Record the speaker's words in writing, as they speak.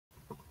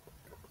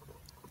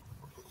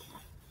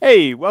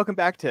Hey, welcome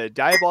back to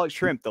Diabolic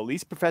Shrimp, the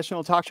least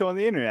professional talk show on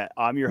the internet.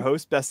 I'm your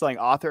host, bestselling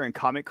author and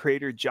comic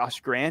creator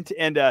Josh Grant.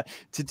 And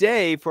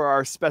today, for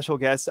our special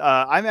guest,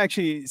 I'm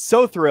actually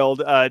so thrilled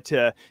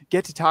to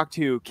get to talk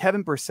to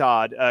Kevin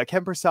Persaud.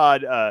 Kevin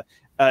Persaud,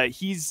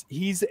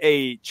 he's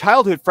a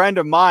childhood friend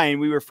of mine.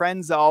 We were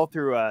friends all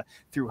through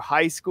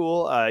high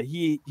school.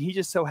 He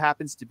just so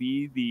happens to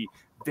be the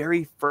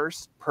very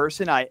first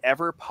person I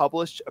ever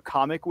published a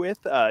comic with.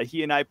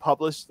 He and I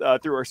published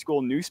through our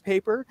school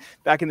newspaper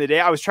back in the day.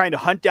 I was trying to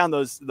hunt down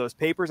those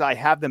papers. I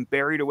have them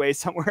buried away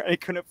somewhere. I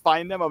couldn't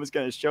find them. I was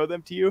going to show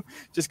them to you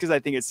just because I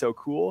think it's so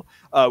cool.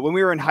 When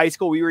we were in high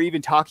school, we were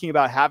even talking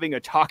about having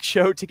a talk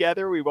show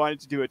together. We wanted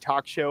to do a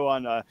talk show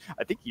on, I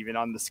think even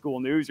on the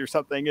school news or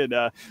something. And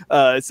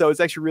so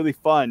it's actually really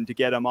fun to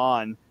get him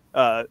on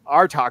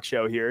our talk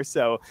show here.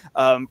 So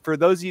for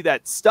those of you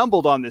that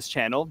stumbled on this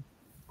channel,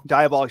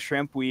 Diabolic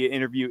Shrimp, we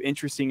interview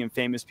interesting and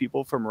famous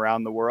people from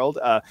around the world.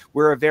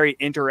 We're a very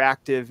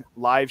interactive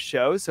live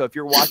show. So if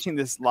you're watching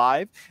this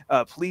live,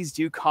 please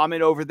do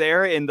comment over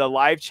there in the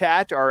live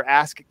chat or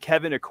ask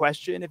Kevin a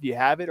question if you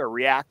have it, or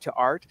react to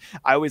art.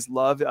 I always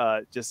love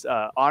just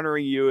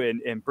honoring you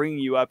and bringing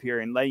you up here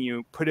and letting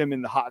you put him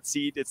in the hot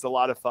seat. It's a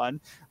lot of fun.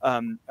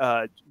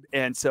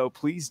 And so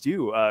please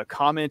do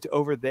comment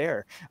over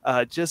there.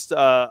 Just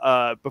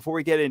before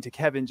we get into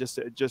Kevin,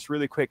 just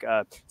really quick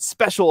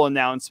special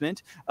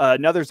announcement.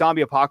 Another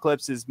Zombie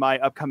Apocalypse is my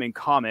upcoming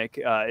comic.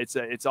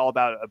 It's all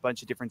about a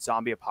bunch of different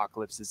zombie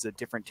apocalypses. It's a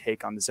different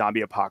take on the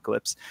zombie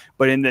apocalypse.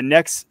 But in the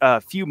next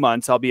few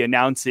months, I'll be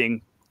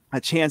announcing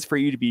a chance for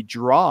you to be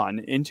drawn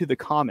into the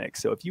comic.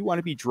 So if you want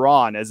to be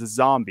drawn as a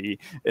zombie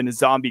in a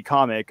zombie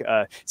comic,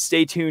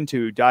 stay tuned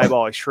to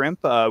Diabolic Shrimp.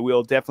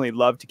 We'll definitely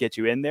love to get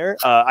you in there.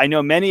 I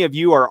know many of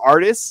you are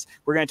artists.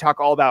 We're going to talk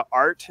all about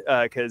art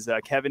because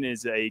Kevin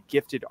is a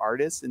gifted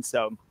artist. And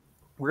so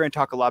we're going to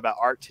talk a lot about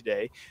art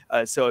today.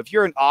 So if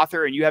you're an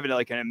author and you have an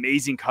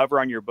amazing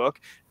cover on your book,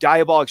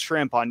 Diabolic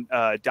Shrimp on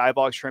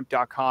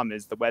diabolicshrimp.com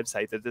is the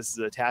website that this is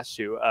attached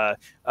to.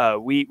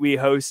 We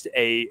host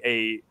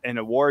an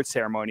award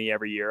ceremony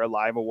every year, a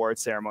live award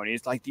ceremony.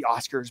 It's like the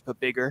Oscars, but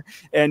bigger.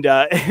 And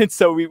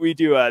so we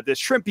do the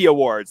Shrimpy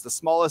Awards, the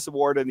smallest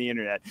award on the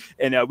internet.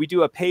 And we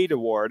do a paid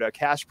award, a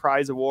cash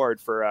prize award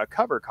for a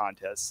cover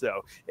contest.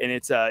 So, and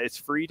it's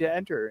free to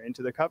enter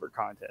into the cover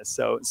contest.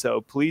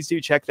 So please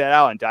do check that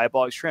out on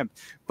Diabolic Shrimp.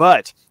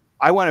 But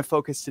I want to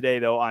focus today,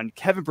 though, on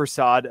Kevin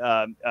Persaud,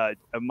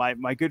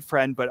 my good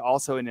friend, but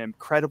also an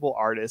incredible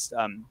artist.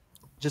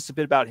 Just a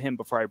bit about him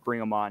before I bring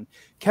him on.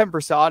 Kevin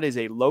Persaud is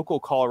a local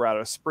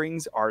Colorado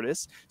Springs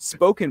artist,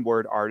 spoken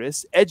word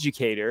artist,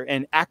 educator,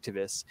 and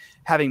activist.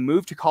 Having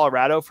moved to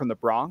Colorado from the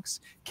Bronx,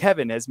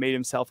 Kevin has made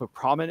himself a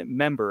prominent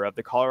member of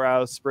the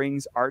Colorado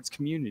Springs arts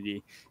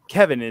community.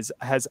 Kevin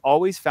has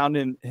always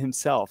found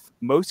himself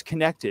most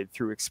connected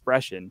through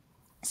expression.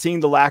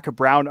 Seeing the lack of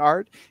brown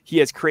art, he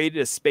has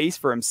created a space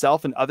for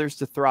himself and others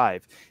to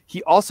thrive.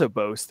 He also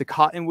boasts the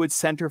Cottonwood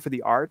Center for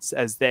the Arts,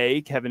 as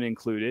they, Kevin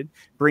included,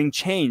 bring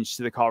change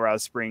to the Colorado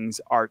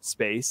Springs art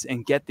space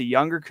and get the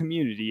younger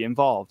community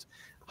involved.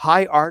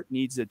 High art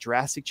needs a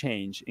drastic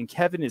change, and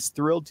Kevin is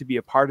thrilled to be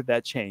a part of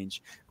that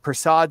change.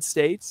 Persaud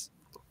states,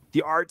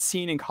 "The art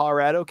scene in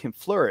Colorado can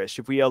flourish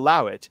if we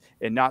allow it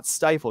and not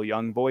stifle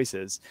young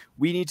voices.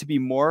 We need to be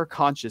more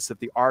conscious of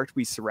the art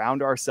we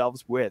surround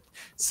ourselves with."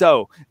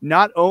 So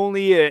not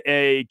only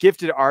a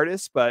gifted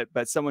artist, but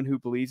someone who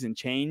believes in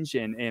change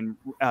and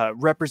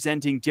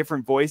representing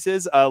different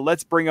voices.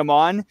 Let's bring him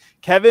on.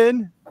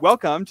 Kevin,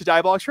 welcome to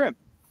Diabolic Shrimp.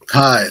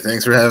 Hi,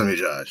 thanks for having me,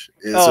 Josh.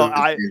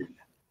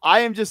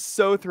 I am just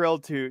so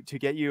thrilled to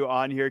get you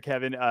on here,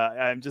 Kevin.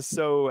 I'm just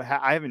so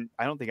I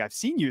don't think I've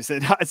seen you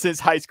since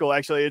high school,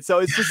 actually. And so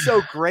it's just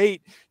so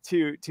great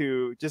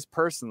to just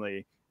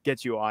personally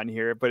get you on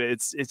here. But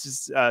it's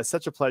just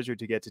such a pleasure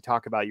to get to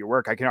talk about your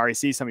work. I can already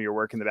see some of your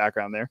work in the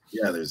background there.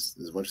 Yeah, there's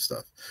a bunch of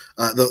stuff.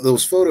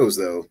 Those photos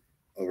though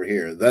over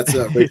here, that's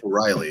Rachel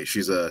Riley.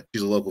 She's a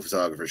local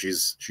photographer.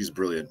 She's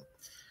brilliant.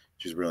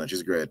 She's brilliant.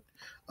 She's great.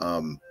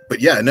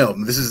 But yeah, no,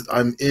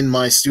 I'm in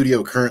my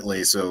studio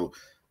currently, so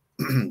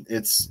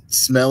it's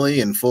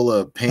smelly and full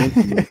of paint.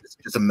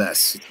 It's a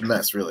mess. It's a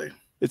mess, really.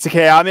 It's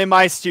okay. I'm in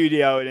my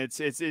studio and it's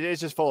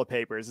just full of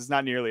papers. It's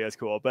not nearly as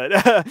cool, but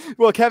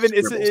well, Kevin,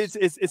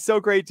 it's so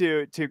great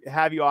to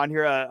have you on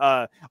here.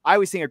 I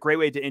always think a great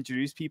way to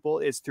introduce people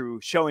is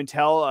through show and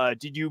tell.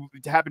 Did you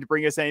happen to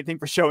bring us anything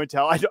for show and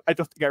tell? I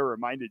don't think I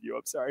reminded you.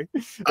 I'm sorry.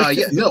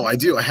 Yeah, no, I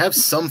do. I have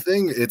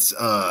something. It's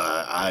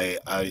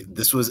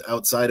this was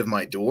outside of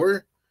my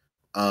door.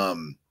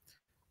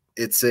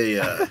 It's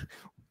a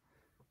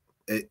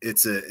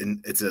it's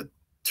a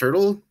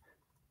turtle.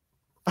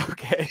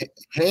 Okay.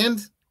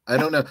 Hand. I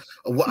don't know.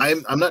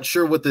 I'm not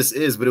sure what this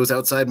is, but it was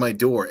outside my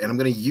door, and I'm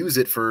going to use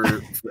it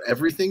for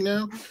everything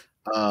now.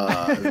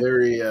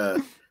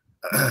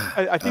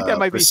 I think that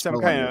might For be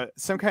spelling it.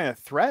 some kind of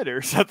threat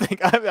or something.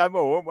 I'm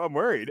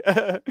worried.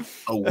 A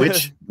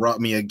witch brought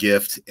me a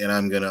gift, and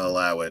I'm gonna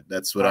allow it.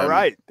 All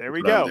right, there we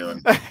I'm go.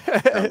 doing.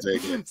 I'm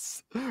taking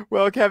it.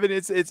 Well, Kevin,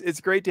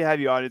 it's great to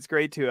have you on. It's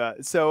great to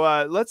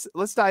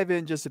let's dive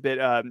in just a bit.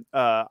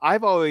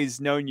 I've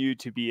always known you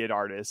to be an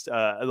artist.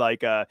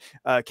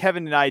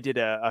 Kevin and I did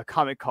a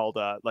comic called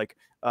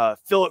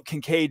Philip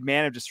Kincaid,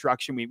 Man of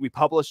Destruction. We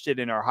published it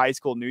in our high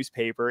school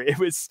newspaper. It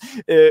was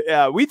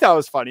we thought it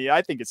was funny.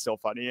 I think it's still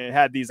funny. It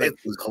had these like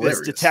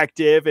this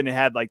detective, and it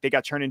had like they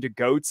got turned into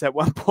goats at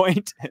one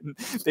point, and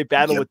they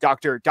battled with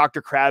Dr.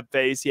 Crab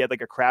Face. He had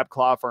like a crab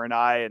claw for an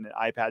eye and an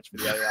eye patch for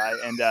the other eye,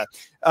 and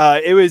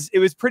it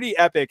was pretty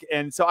epic.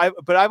 And so I've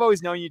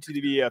always known you to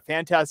be a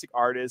fantastic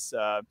artist.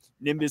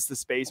 Nimbus the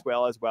space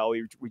whale as well.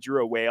 We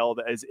drew a whale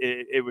that as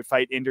it would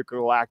fight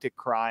intergalactic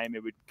crime.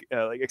 It would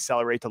like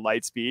accelerate to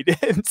light speed.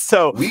 And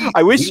so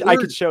I wish I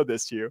could show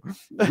this to you.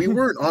 We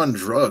weren't on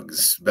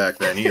drugs back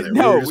then either.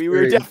 No, we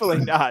were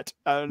definitely not.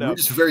 I don't know. We were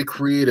just very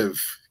creative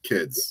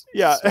kids.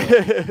 Yeah. So.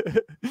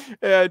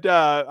 And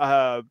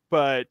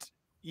but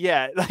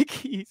yeah, like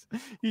he's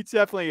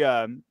definitely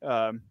an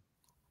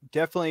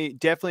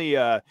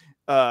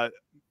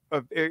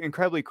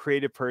incredibly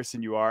creative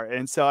person you are.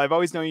 And so I've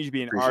always known you to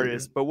be an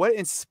artist, but what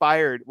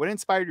inspired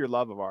your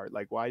love of art?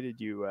 Like why did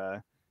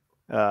you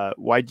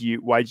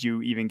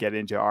even get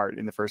into art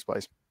in the first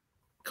place?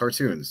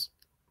 Cartoons.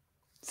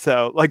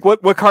 So like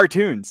what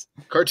cartoons?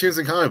 Cartoons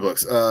and comic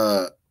books.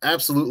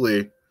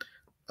 Absolutely.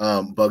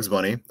 Bugs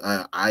Bunny.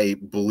 I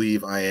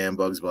believe I am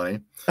Bugs Bunny.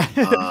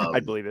 I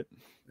believe it.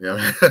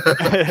 Yeah.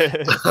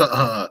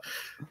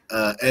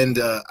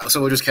 So I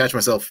would just catch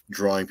myself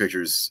drawing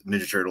pictures,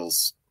 Ninja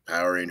Turtles,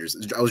 Power Rangers.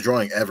 I was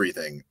drawing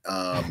everything.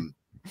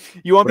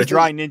 You won't be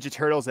drawing Ninja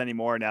Turtles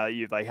anymore now that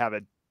you like have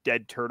a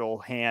dead turtle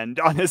hand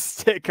on a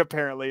stick,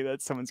 apparently,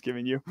 that someone's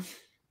giving you.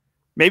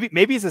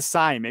 Maybe it's a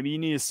sign. Maybe you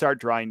need to start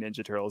drawing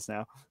Ninja Turtles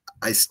now.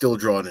 I still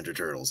draw Ninja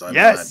Turtles. I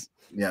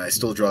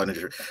still draw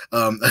Ninja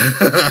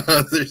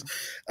Turtles.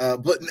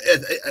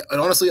 But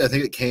honestly, I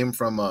think it came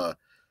from a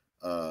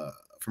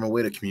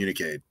way to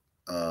communicate.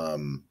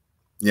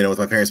 With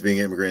my parents being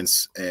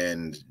immigrants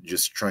and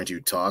just trying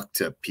to talk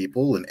to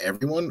people and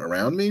everyone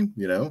around me.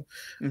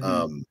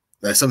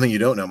 That's something you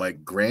don't know. My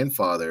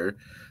grandfather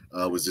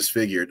was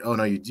disfigured. Oh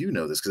no, you do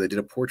know this because I did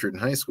a portrait in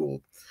high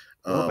school.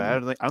 I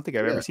don't think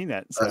I've ever seen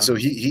that. So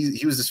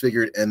he was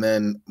disfigured, and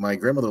then my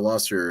grandmother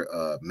lost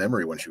her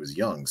memory when she was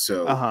young.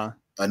 So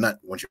not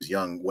when she was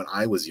young, when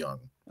I was young.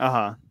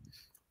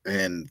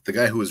 And the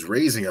guy who was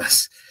raising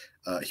us,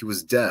 he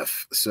was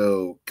deaf,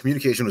 so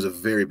communication was a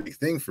very big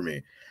thing for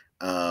me.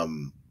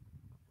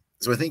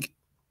 So I think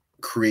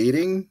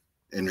creating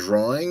and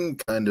drawing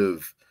kind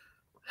of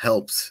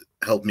helped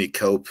me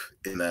cope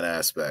in that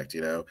aspect,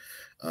 and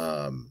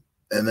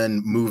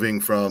then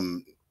moving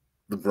from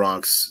the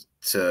Bronx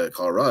to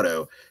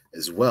Colorado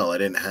as well. I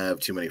didn't have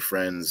too many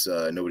friends,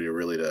 nobody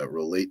really to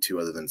relate to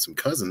other than some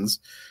cousins,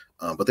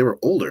 but they were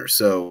older.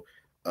 So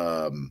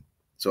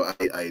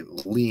I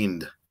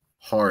leaned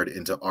hard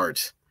into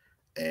art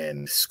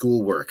and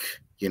schoolwork.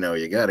 You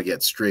got to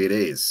get straight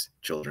A's,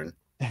 children.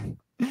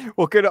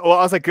 Well, good. Well,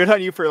 I was like, good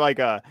on you for like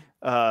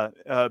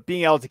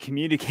being able to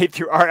communicate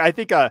through art. I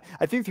think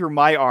through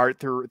my art,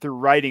 through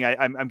writing,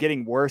 I'm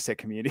getting worse at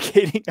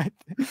communicating.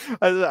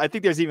 I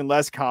think there's even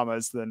less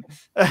commas than.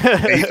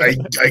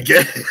 I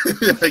get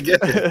it. I get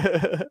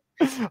it.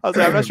 I was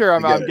like, I'm not sure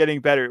I'm getting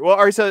better.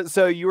 Well,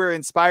 so you were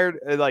inspired,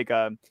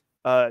 not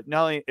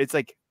only it's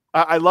like.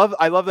 I love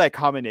that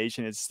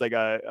combination. It's like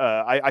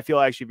I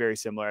feel actually very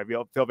similar. I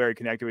feel very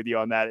connected with you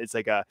on that. It's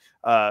like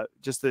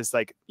just this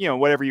like,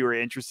 whatever you were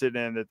interested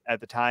in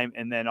at the time,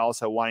 and then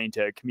also wanting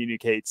to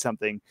communicate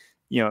something,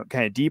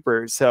 kind of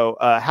deeper. So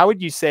how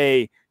would you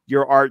say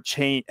your art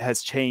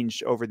has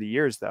changed over the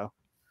years though?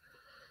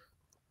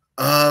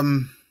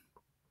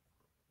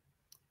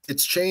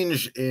 It's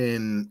changed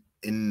in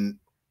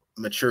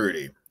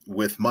maturity.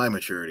 With my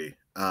maturity,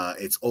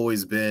 it's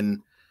always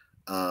been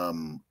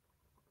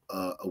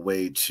a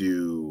way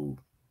to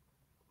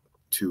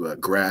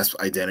grasp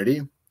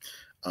identity,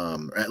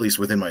 at least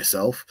within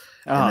myself.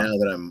 And now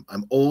that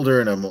I'm older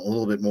and I'm a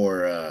little bit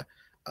more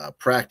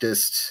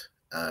practiced,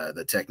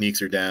 the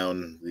techniques are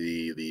down,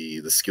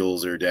 the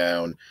skills are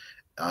down.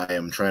 I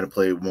am trying to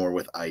play more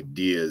with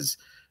ideas.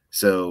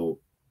 So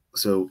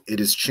it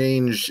has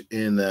changed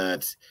in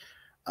that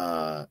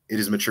it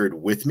has matured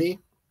with me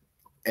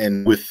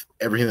and with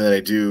everything that I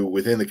do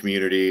within the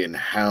community and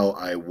how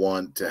I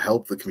want to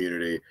help the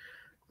community.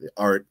 The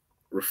art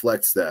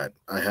reflects that.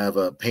 I have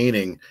a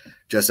painting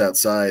just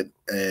outside,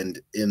 and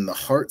in the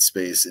heart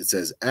space, it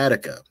says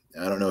Attica.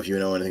 I don't know if you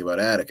know anything about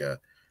Attica.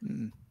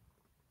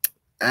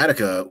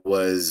 Attica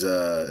was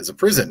is a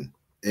prison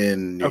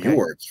in New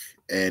York,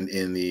 and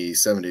in the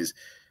 70s,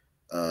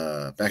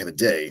 back in the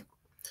day,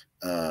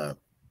 a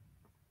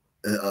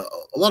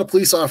lot of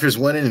police officers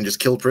went in and just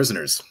killed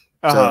prisoners.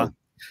 So,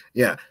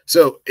 yeah.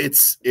 So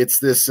it's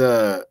this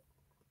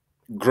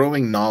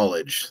growing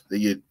knowledge that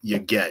you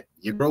get.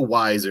 You grow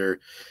wiser.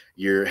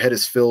 Your head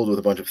is filled with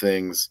a bunch of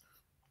things,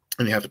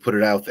 and you have to put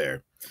it out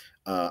there,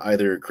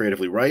 either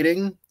creatively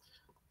writing,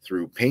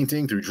 through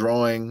painting, through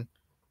drawing,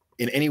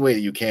 in any way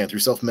that you can, through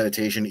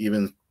self-meditation,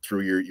 even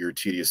through your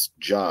tedious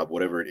job,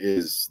 whatever it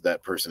is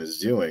that person is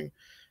doing.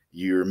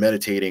 You're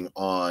meditating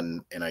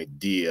on an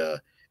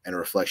idea and a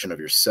reflection of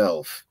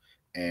yourself,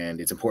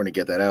 and it's important to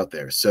get that out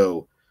there.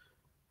 So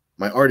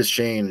my art has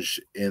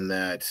changed in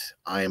that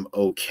I am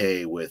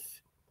okay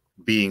with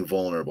being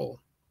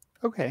vulnerable.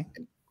 Okay.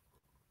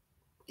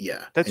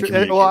 Yeah, That's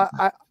well,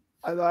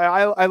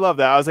 I love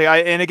that. I was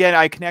like, and again,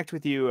 I connect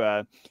with you,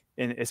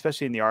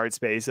 especially in the art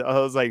space. I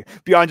was like,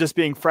 beyond just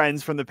being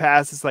friends from the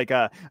past, it's like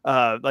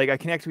I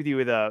connect with you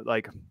with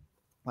like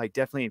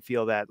definitely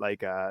feel that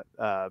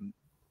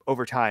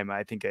over time,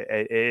 I think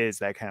it is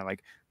that kind of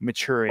like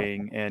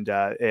maturing and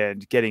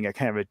getting a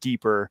kind of a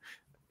deeper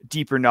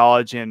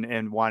knowledge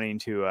and wanting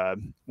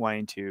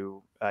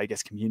to I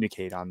guess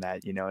communicate on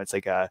that. It's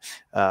like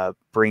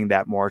bring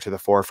that more to the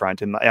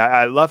forefront. And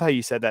I love how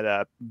you said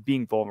that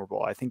being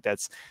vulnerable. I think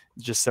that's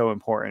just so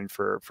important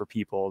for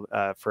people,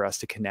 for us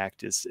to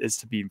connect is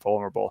to be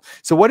vulnerable.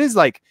 So what is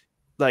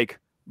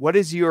what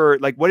is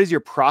your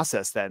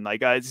process then?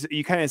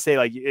 You kind of say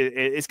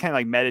it's kind of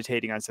like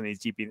meditating on some of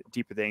these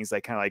deeper things,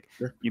 like kind of like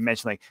Sure. you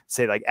mentioned, like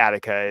say like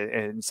Attica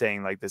and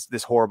saying like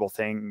this horrible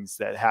things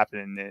that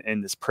happen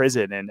in this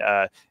prison. And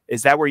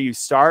is that where you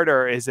start,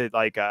 or is it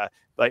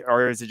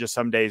or is it just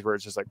some days where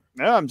it's just like,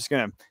 no, I'm just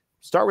gonna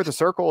start with a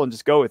circle and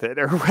just go with it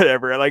or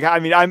whatever? Like, I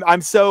mean,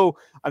 I'm so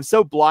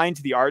blind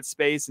to the art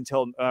space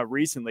until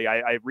recently.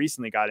 I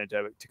recently got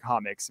into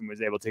comics and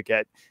was able to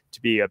get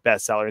to be a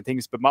bestseller and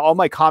things. But all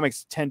my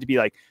comics tend to be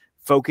like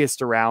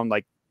focused around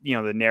like,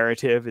 the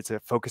narrative. It's a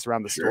focus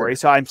around the story.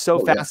 So I'm so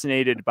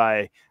fascinated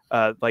by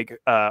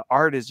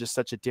art is just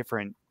such a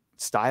different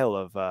style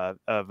of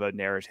a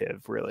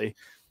narrative, really.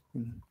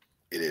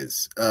 It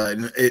is.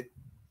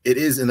 It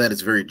is in that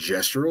it's very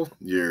gestural.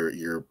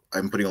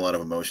 I'm putting a lot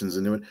of emotions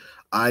into it.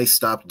 I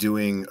stopped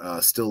doing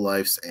still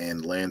lifes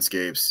and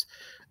landscapes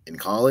in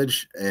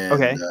college,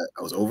 and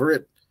I was over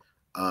it.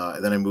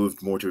 And then I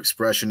moved more to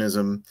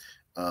expressionism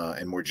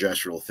and more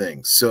gestural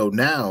things. So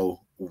now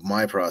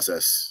my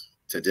process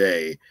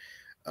today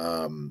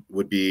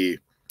would be,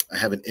 I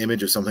have an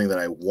image of something that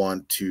I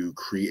want to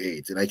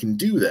create, and I can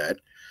do that.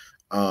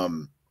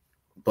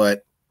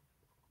 But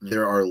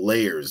there are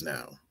layers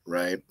now,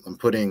 right?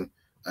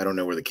 I don't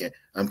know where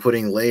I'm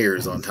putting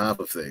layers on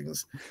top of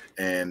things.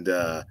 And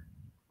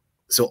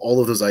so all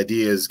of those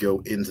ideas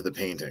go into the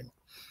painting.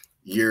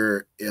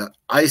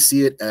 I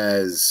see it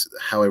as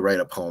how I write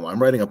a poem.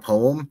 I'm writing a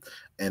poem,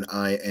 and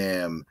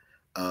I'm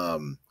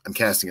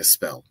casting a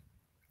spell.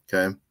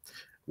 Okay.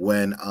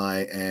 When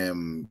I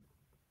am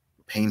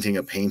painting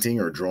a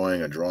painting or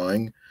drawing a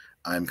drawing,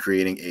 I'm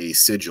creating a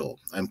sigil.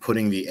 I'm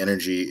putting the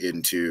energy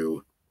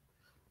into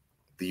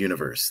the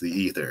universe, the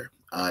ether.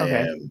 I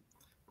am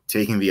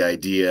taking the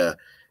idea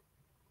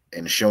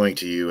and showing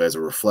to you as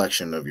a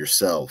reflection of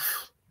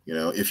yourself.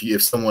 If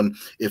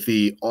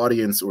the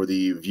audience or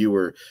the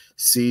viewer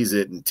sees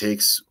it and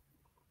takes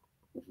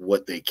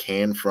what they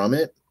can from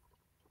it,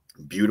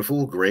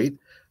 beautiful, great.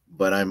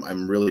 But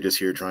I'm really just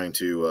here trying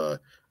to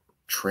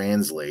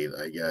translate,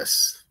 I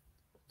guess,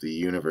 the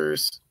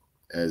universe,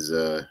 as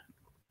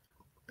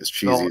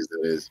cheesy as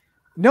that is.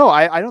 No,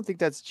 I don't think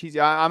that's cheesy.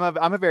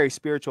 I'm a very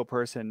spiritual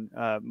person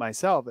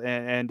myself,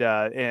 and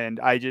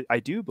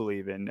I do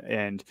believe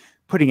in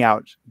putting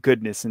out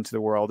goodness into the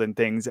world and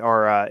things,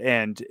 or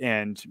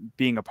and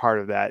being a part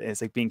of that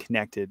is like being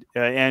connected.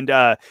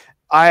 What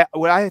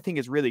I think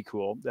is really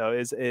cool though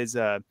is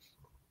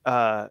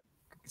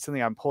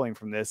something I'm pulling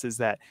from this is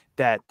that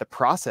the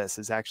process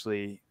is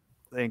actually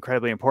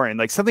incredibly important.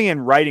 Like something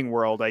in writing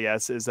world, I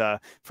guess, is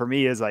for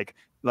me is like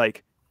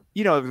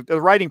the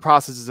writing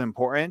process is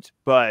important,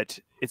 but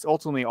it's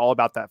ultimately all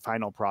about that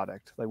final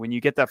product. Like when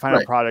you get that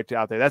final product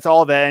out there, that's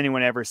all that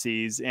anyone ever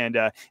sees. And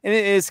it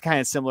is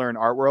kind of similar in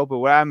art world, but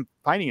what I'm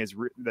finding is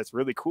that's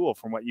really cool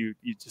from what you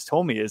just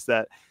told me is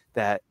that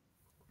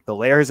the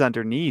layers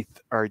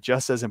underneath are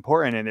just as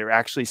important, and they're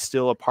actually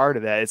still a part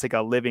of that. It's like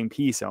a living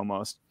piece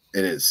almost.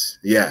 It is.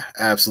 Yeah,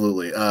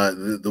 absolutely.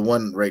 The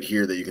one right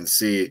here that you can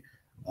see,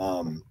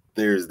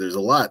 there's a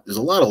lot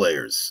of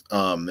layers,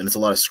 and it's a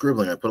lot of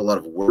scribbling. I put a lot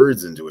of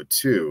words into it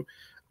too.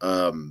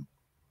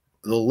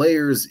 The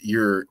layers,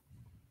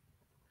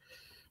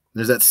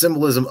 there's that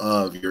symbolism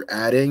of you're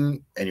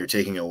adding and you're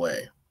taking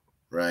away,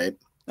 right?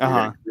 You're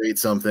going to create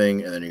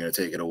something and then you're going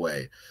to take it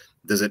away.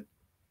 Does it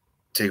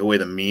take away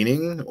the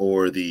meaning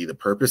or the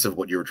purpose of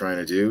what you were trying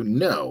to do?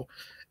 No,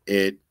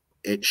 it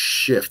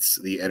shifts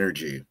the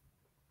energy,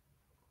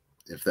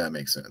 if that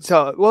makes sense.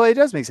 So, well, it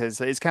does make sense.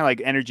 It's kind of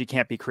like energy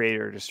can't be created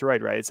or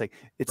destroyed, right? It's like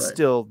it's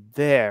still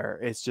there.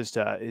 It's just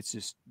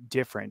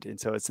different, and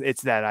so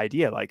it's that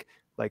idea, like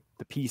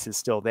the piece is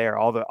still there.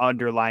 All the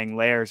underlying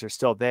layers are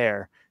still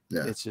there.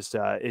 Yeah. It's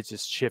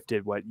just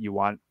shifted what you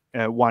want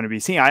to be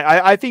seen.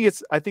 I think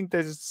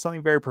there's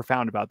something very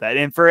profound about that.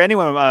 And for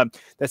anyone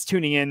that's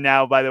tuning in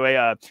now, by the way,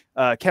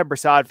 Kevin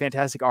Persaud,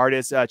 fantastic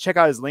artist. Check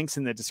out his links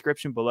in the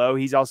description below.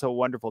 He's also a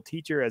wonderful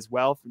teacher as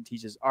well, and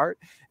teaches art.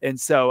 And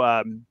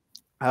so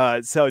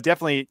So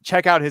definitely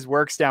check out his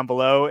works down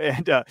below,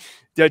 and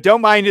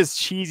don't mind his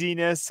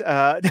cheesiness.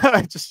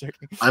 No, just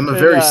joking. I'm a And,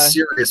 very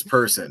serious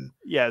person.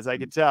 yes, I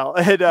can tell.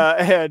 And Dark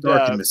and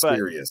but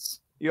mysterious.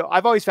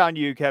 I've always found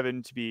you,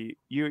 Kevin, to be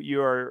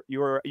you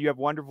have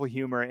wonderful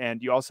humor,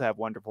 and you also have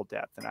wonderful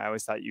depth. And I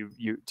always thought you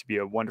to be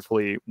a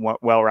wonderfully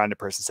well-rounded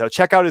person. So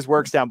check out his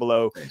works down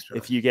below. Thanks,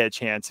 if you get a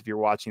chance, if you're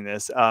watching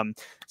this.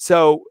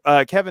 So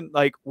Kevin,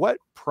 like, what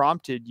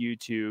prompted you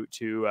to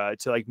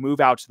like move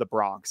out to the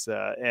Bronx,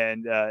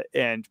 and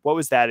what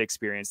was that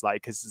experience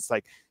like? Because it's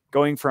like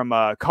going from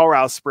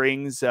Colorado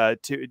Springs to,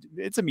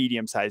 it's a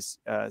medium-sized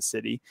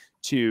city,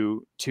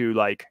 to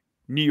like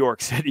New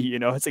York City, you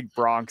know, it's like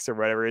Bronx or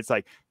whatever. It's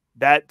like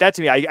that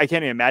to me, I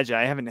can't even imagine.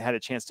 I haven't had a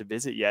chance to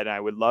visit yet, and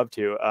I would love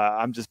to.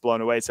 I'm just blown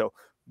away. So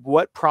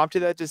what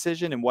prompted that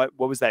decision, and what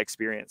was that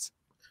experience?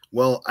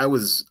 Well, I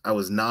was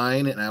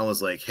 9, and I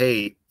was like,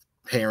 hey,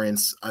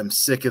 parents, I'm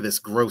sick of this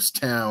gross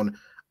town.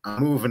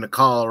 I'm moving to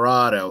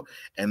Colorado.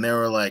 And they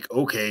were like,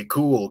 okay,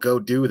 cool, go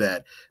do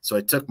that. So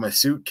I took my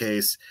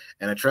suitcase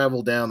and I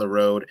traveled down the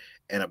road,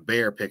 and a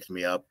bear picked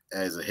me up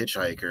as a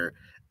hitchhiker.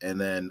 And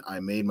then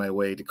I made my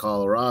way to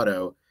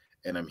Colorado,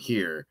 and I'm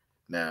here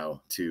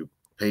now to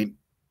paint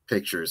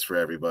pictures for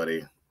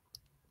everybody.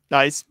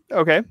 Nice.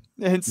 Okay.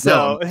 And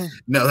so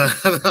no.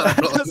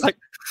 just like,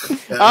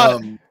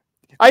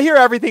 I hear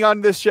everything on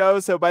this show,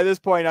 so by this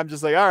point, I'm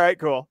just like, all right,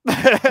 cool.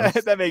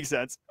 That makes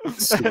sense.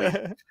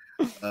 Sweet.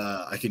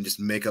 I can just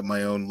make up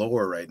my own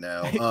lore right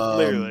now.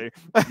 Literally.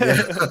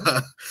 Yeah.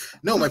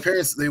 No, my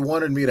parents, they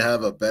wanted me to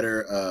have a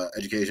better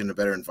education, a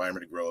better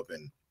environment to grow up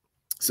in.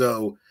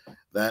 So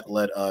that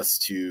led us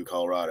to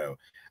Colorado.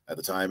 At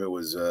the time, it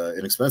was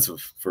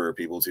inexpensive for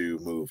people to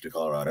move to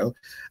Colorado.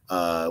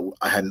 I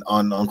had an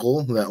aunt and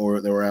uncle that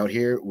were out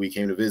here. We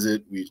came to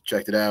visit. We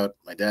checked it out.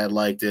 My dad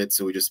liked it,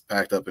 so we just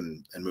packed up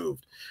and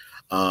moved.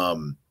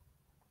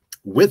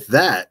 With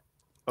that,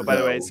 oh, by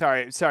the way,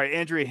 sorry.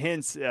 Andrea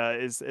Hintz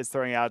is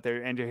throwing out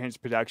there. Andrea Hintz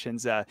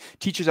Productions.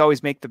 Teachers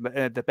always make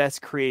the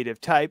best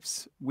creative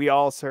types. We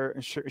all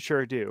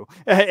sure do.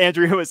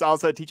 Andrea was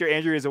also a teacher.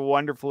 Andrea is a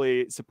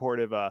wonderfully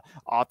supportive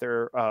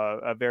author,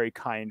 a very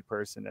kind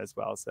person as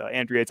well. So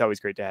Andrea, it's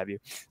always great to have you.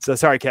 So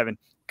sorry, Kevin.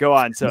 Go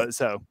on. So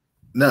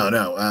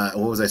no.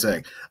 What was I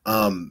saying?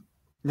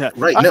 Yeah,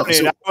 right.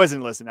 I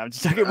wasn't listening. I'm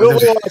just talking. We'll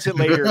watch it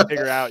later and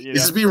figure out.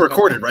 This is being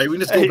recorded, right? We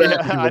can just go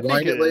back and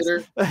rewind it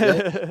later.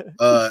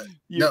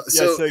 Yeah?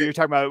 So you're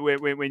talking about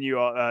when you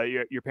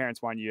your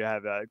parents wanted you to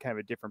have kind of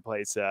a different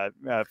place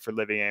for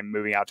living and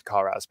moving out to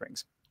Colorado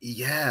Springs.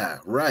 Yeah,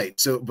 right.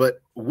 So, but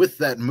with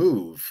that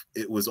move,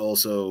 it was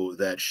also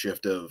that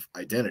shift of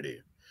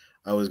identity.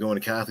 I was going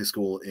to Catholic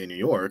school in New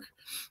York,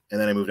 and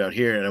then I moved out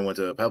here and I went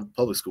to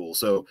public school.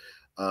 So,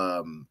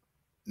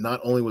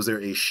 not only was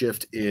there a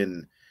shift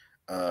in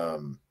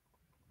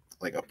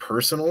like a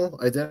personal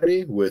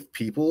identity with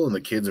people and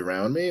the kids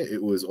around me,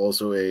 it was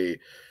also a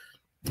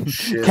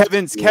shift.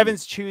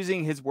 Kevin's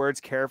choosing his words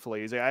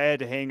carefully. He's like, I had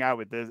to hang out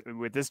with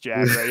this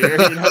Jack right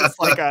here. You know, it's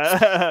like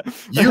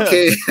you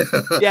came,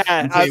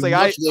 yeah. I was like,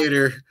 much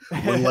later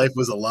when life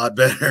was a lot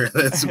better.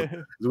 That's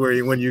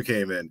when you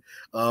came in.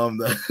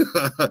 No,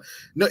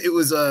 it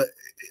was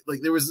like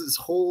there was this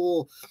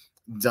whole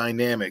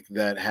dynamic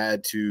that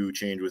had to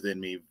change within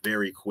me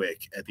very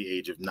quick at the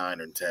age of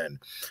 9 or 10.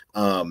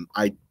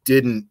 I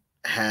didn't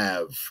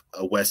have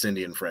a West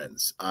Indian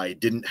friends. I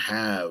didn't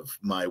have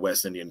my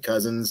West Indian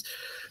cousins.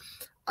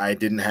 I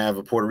didn't have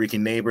a Puerto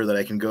Rican neighbor that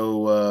I can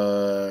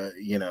go,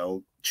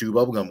 chew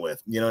bubblegum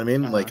with. You know what I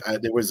mean? Like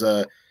there was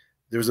a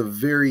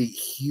very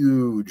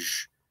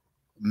huge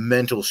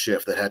mental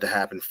shift that had to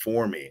happen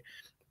for me,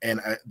 and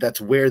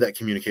that's where that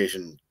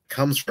communication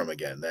comes from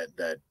again.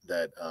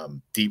 That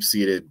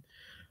deep-seated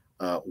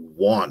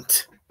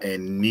want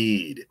and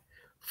need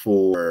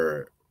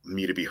for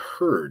me to be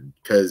heard,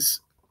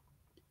 because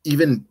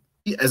even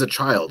as a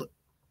child,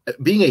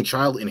 being a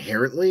child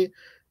inherently,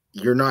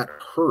 you're not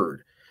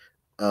heard,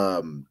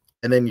 and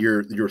then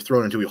you're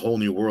thrown into a whole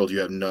new world you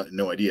have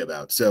no idea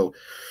about. So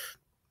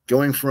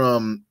going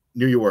from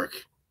New York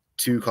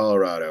to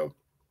Colorado,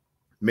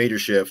 major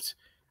shift,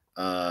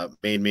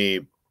 made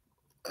me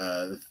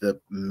the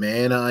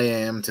man I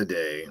am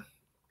today.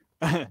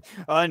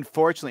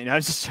 Unfortunately, no,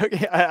 I'm just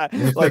joking.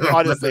 Like,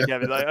 honestly,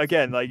 Kevin, like,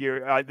 again, like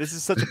you're this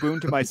is such a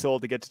boon to my soul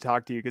to get to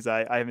talk to you, because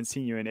I haven't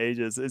seen you in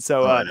ages. And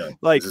so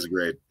like, this is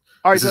great.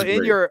 All right, so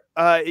in your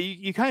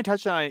you kind of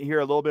touched on it here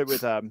a little bit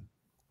with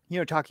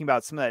talking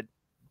about some of that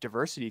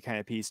diversity kind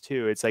of piece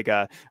too. It's like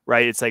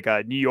right, it's like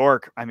New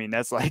York. I mean,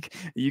 that's like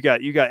you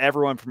got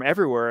everyone from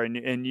everywhere in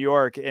New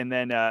York, and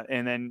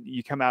then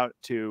you come out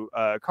to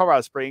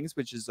Colorado Springs,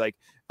 which is like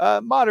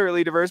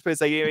moderately diverse, but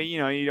it's like, you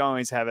don't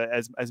always have it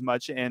as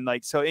much. And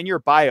like, so in your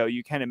bio,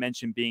 you kind of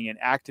mentioned being an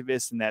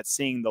activist, and that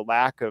seeing the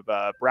lack of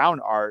brown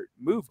art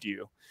moved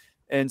you.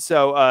 And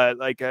so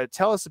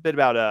tell us a bit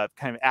about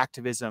kind of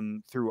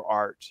activism through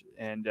art,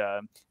 and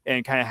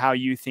kind of how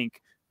you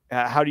think.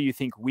 How do you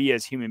think we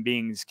as human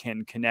beings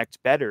can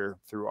connect better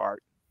through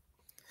art?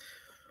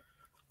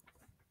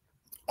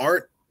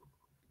 Art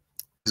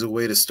is a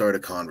way to start a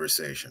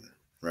conversation.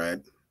 right?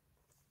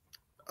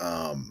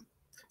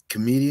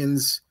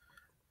 Comedians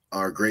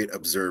are great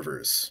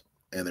observers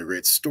and they're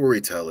great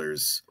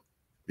storytellers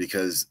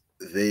because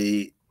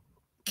they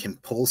can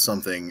pull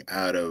something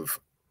out of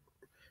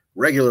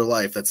regular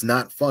life that's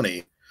not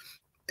funny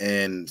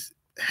and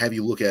have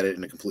you look at it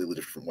in a completely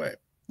different way.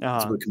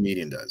 That's what a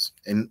comedian does.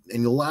 And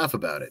you'll laugh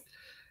about it.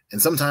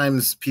 And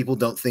sometimes people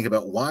don't think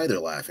about why they're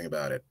laughing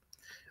about it.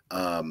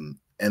 And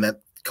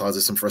that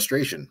causes some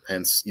frustration.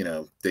 Hence, you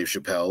know, Dave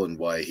Chappelle and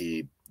why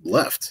he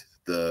left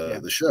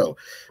the show.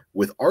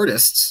 With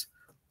artists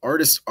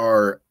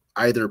are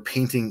either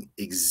painting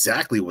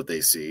exactly what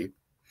they see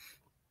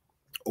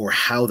or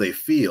how they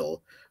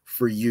feel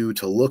for you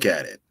to look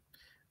at it.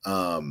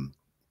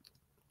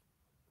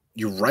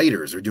 Your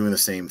writers are doing the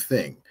same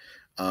thing.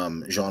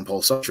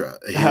 Jean-Paul Sartre.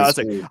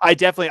 I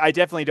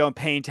definitely don't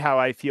paint how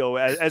I feel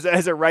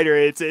as a writer.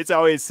 It's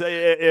always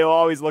it'll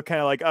always look kind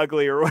of like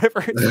ugly or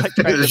whatever. It's like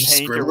trying to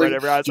paint or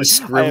whatever. I was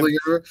just like, scribbling.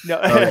 No,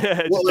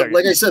 well,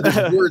 like I said,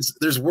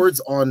 there's words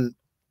on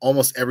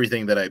almost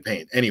everything that I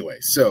paint. Anyway,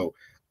 so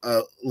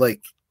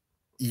like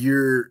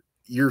you're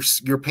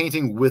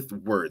painting with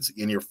words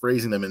and you're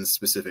phrasing them in a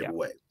specific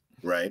way,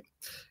 right?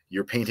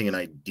 You're painting an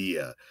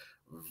idea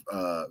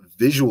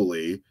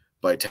visually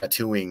by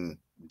tattooing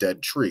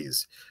dead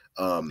trees.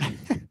 I'm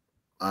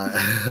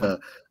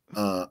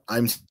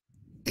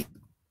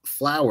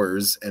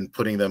flowers and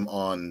putting them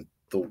on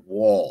the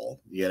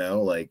wall, you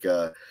know, like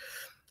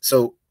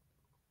so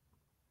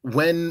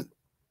when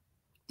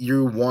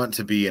you want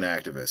to be an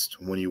activist,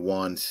 when you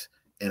want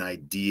an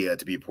idea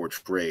to be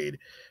portrayed,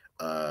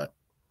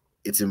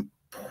 it's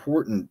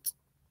important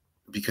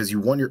because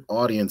you want your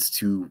audience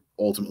to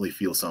ultimately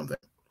feel something.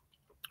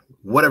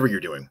 Whatever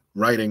you're doing,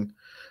 writing,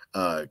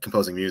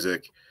 composing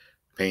music,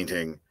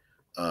 painting,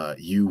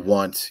 you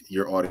want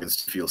your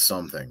audience to feel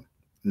something.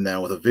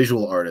 Now, with a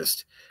visual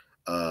artist,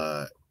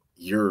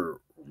 you're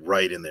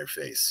right in their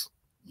face.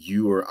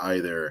 You are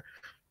either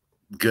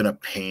gonna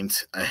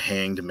paint a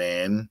hanged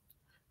man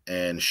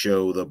and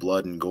show the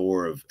blood and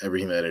gore of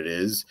everything that it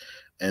is,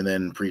 and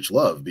then preach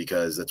love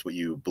because that's what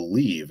you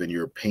believe, and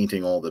you're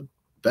painting all the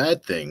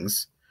bad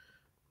things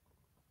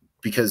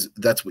because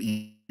that's what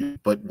you do,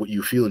 but what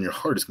you feel in your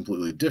heart is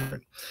completely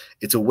different.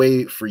 It's a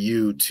way for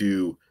you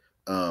to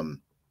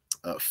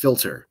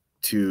filter,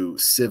 to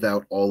sieve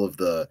out all of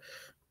the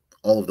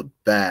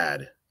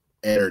bad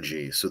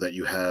energy so that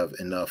you have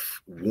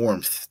enough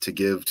warmth to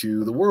give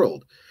to the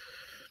world.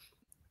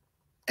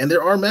 And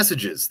there are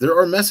messages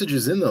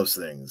in those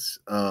things.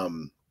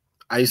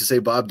 I used to say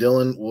Bob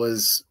Dylan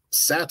was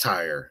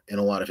satire in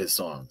a lot of his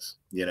songs,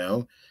 you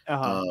know,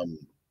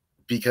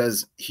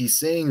 because he's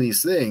saying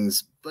these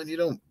things, but you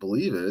don't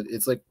believe it.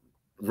 It's like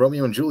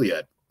Romeo and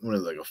Juliet, when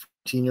it's like a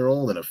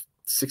 14-year-old and a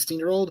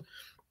 16-year-old.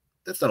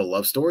 That's not a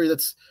love story.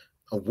 That's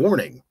a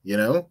warning, you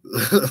know.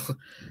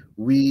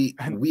 we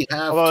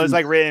have although it's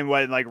like written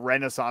what, like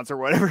Renaissance or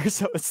whatever,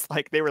 so it's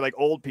like they were like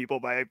old people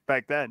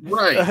back then,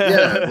 right?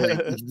 Yeah,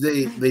 like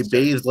they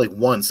bathed like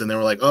once and they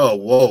were like, oh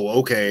whoa,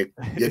 okay,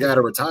 you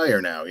gotta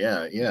retire now.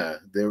 Yeah,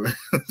 they were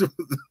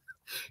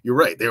you're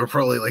right, they were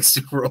probably like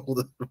super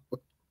old.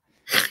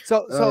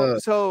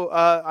 so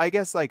I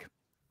guess like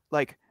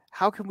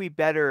how can we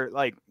better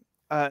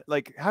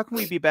how can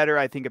we be better,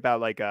 I think,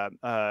 about like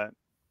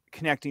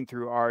connecting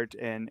through art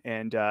and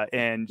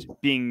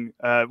being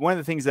one of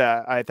the things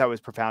that I thought was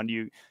profound.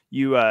 You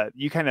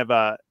kind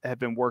of have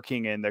been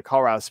working in the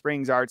Colorado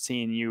Springs art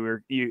scene.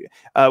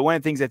 One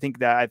of the things I think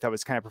that I thought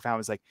was kind of profound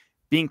was like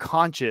being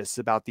conscious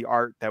about the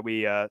art that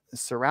we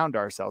surround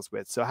ourselves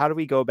with. So how do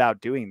we go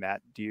about doing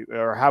that?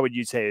 Or how would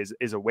you say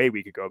is a way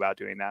we could go about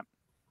doing that?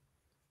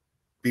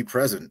 Be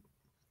present.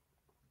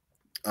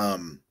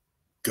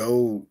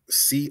 Go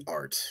see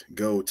art,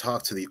 go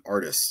talk to the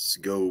artists,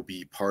 go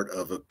be part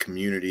of a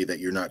community that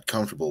you're not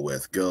comfortable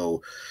with,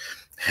 go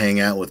hang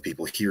out with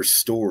people, hear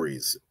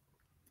stories,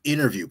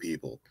 interview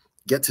people,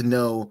 get to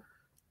know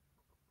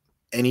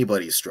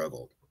anybody's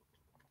struggle.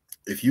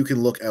 If you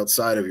can look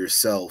outside of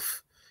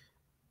yourself,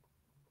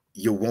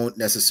 you won't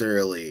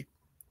necessarily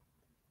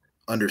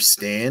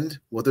understand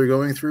what they're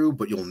going through,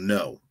 but you'll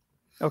know.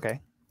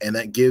 Okay. And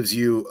that gives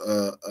you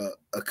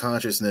a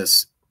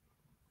consciousness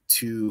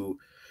to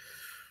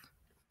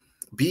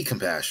be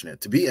compassionate,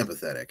 to be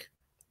empathetic.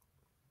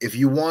 If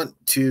you want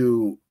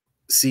to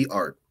see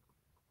art,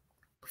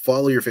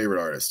 follow your favorite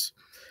artists.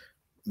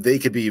 They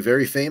could be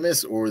very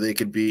famous or they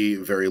could be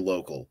very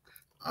local.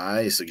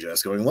 I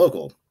suggest going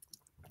local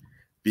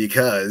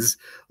because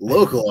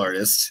local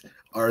artists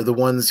are the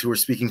ones who are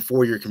speaking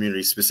for your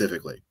community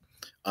specifically.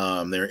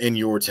 They're in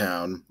your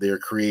town. They're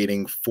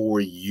creating for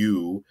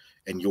you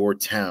and your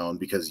town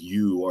because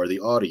you are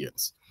the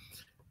audience.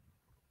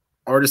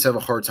 Artists have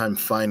a hard time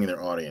finding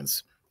their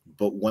audience.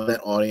 But when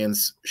that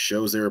audience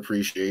shows their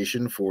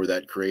appreciation for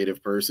that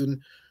creative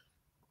person,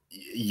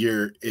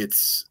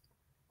 it's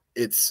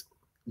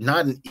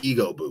not an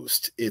ego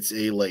boost. It's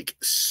a like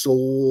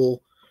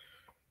soul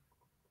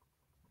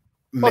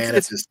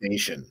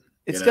manifestation.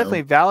 It's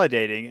definitely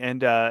validating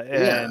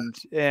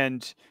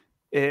and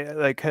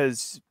like,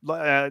 because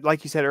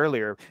like you said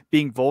earlier,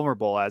 being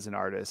vulnerable as an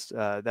artist,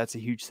 that's a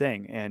huge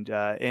thing,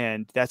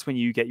 and that's when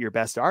you get your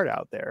best art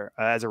out there,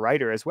 as a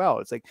writer as well.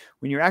 It's like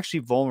when you're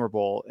actually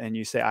vulnerable and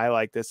you say, I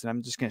like this and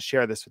I'm just going to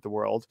share this with the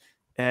world.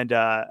 And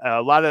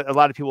a lot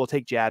of people will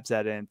take jabs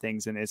at it and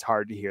things, and it's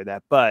hard to hear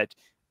that, but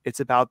it's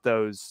about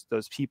those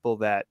people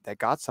that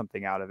got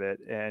something out of it,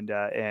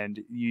 and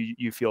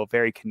you feel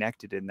very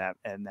connected in that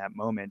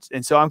moment.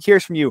 And so I'm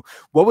curious from you,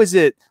 what was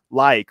it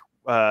like?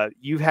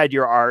 You've had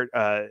your art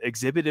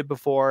exhibited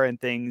before and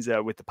things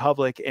with the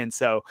public, and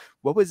so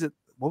what was it?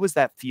 What was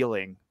that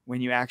feeling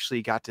when you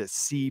actually got to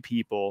see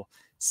people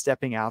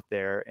stepping out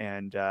there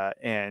and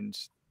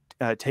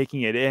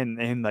taking it in,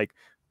 and like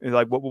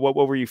what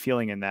were you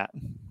feeling in that?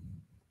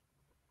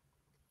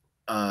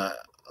 Uh,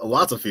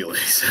 Lots of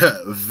feelings,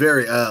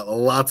 very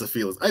lots of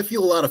feelings. I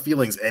feel a lot of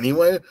feelings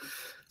anyway.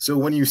 So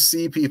when you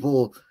see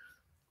people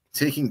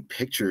taking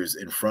pictures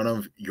in front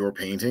of your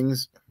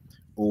paintings,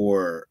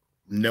 or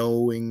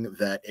knowing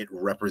that it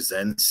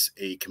represents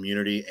a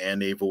community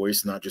and a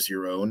voice, not just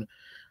your own,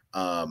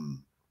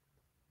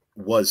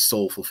 was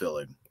soul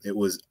fulfilling. It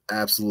was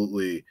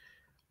absolutely.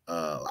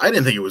 I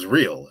didn't think it was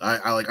real.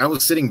 I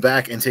was sitting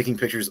back and taking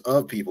pictures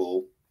of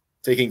people,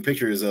 taking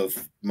pictures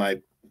of my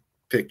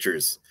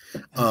pictures.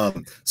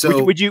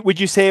 So would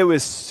you say it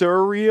was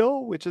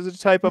surreal, which is a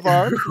type of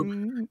art?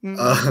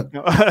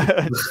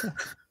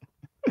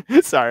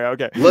 Sorry.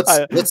 Okay.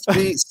 Let's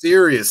be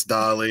serious,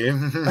 Dolly.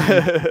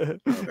 Okay.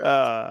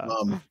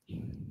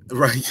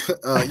 Right.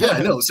 Yeah.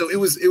 No. So it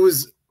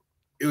was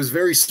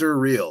very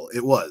surreal.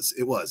 It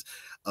was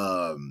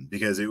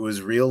because it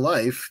was real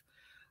life,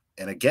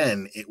 and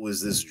again, it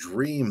was this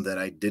dream that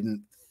I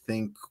didn't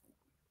think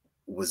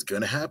was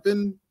gonna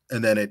happen,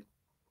 and then it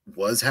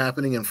was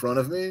happening in front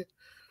of me,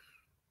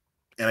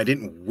 and I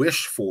didn't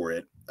wish for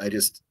it. I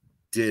just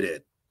did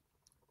it.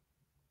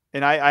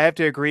 And I have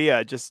to agree.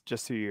 Just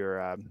through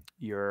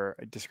your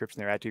description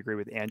there, I have to agree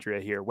with Andrea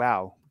here.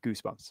 Wow,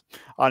 goosebumps.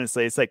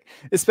 Honestly, it's like,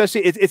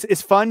 especially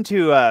it's fun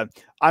to. I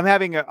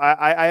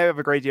have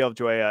a great deal of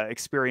joy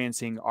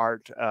experiencing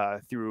art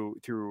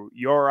through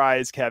your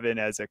eyes, Kevin,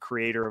 as a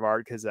creator of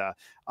art, because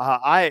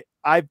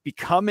I've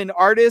become an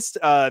artist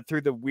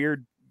through the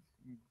weird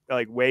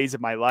like ways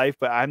of my life,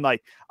 but I'm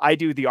like, I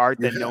do the art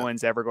that no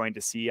one's ever going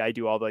to see. I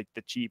do all the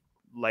cheap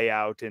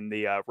layout and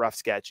the rough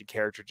sketch and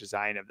character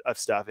design of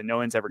stuff, and no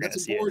one's ever going to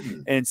see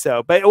it. And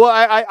so, but well,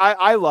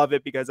 I love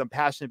it because I'm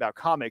passionate about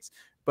comics,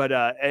 but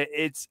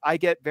I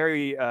get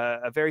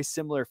a very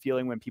similar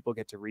feeling when people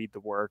get to read the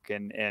work,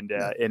 and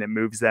it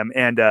moves them,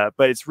 and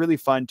but it's really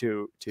fun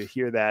to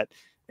hear that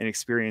and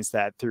experience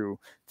that through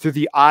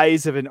the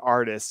eyes of an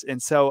artist.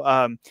 And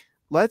so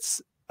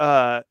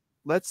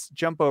let's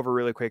jump over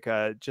really quick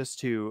just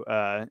to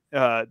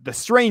the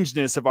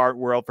strangeness of art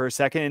world for a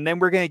second, and then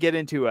we're going to get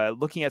into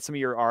looking at some of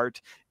your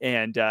art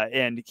and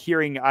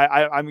hearing.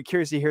 I'm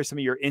curious to hear some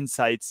of your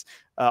insights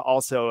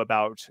also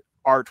about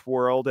art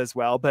world as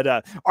well. But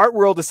art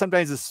world is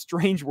sometimes a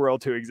strange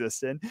world to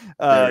exist in.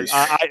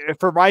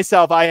 For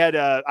myself, I had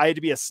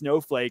to be a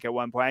snowflake at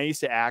one point. I used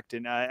to act,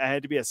 and I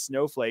had to be a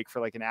snowflake for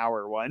like an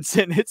hour once,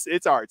 and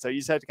it's art. So you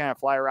just have to kind of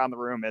fly around the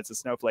room as a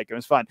snowflake. It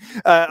was fun.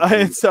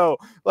 And so,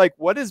 like,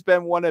 what has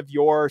been one of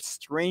your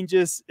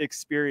strangest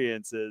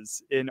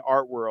experiences in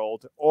art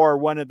world, or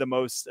one of the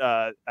most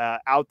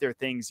out there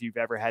things you've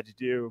ever had to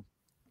do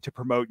to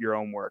promote your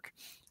own work?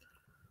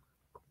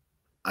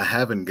 I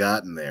haven't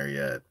gotten there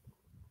yet,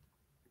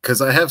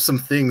 because I have some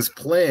things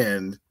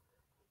planned,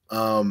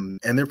 and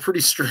they're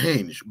pretty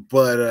strange,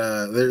 but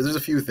there's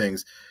a few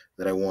things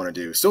that I want to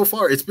do. So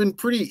far, it's been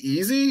pretty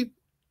easy.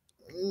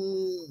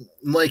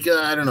 Like,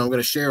 I don't know, I'm going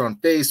to share on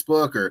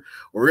Facebook or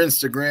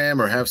Instagram,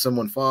 or have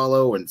someone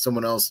follow and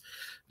someone else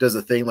does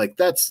a thing. Like,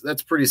 that's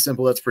pretty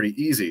simple. That's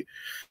pretty easy.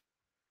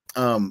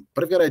 But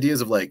I've got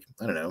ideas of, like,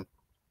 I don't know,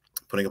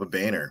 putting up a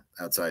banner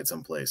outside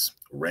someplace,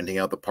 renting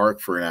out the park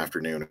for an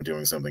afternoon and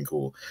doing something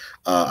cool.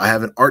 I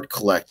have an art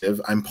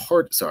collective.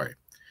 Sorry.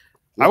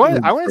 I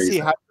want to see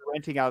how you're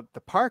renting out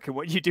the park and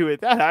what you do with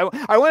that.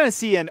 I want to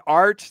see an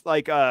art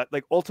like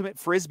ultimate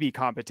frisbee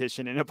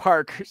competition in a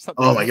park or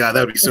something. Oh my god,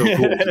 that would be so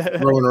cool! Just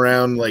throwing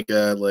around like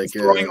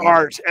throwing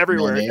art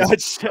everywhere. Yeah,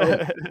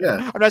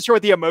 I'm not sure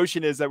what the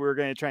emotion is that we were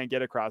going to try and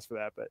get across for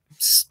that, but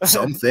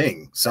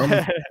something,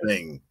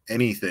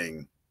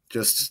 anything.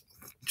 Just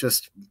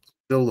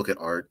go look at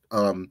art.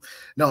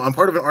 No, I'm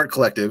part of an art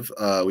collective.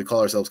 We call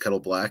ourselves Kettle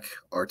Black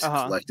Arts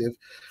Collective,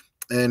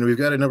 and we've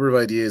got a number of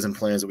ideas and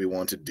plans that we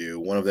want to do.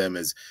 One of them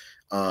is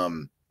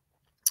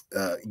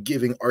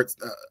giving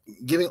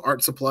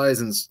art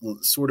supplies and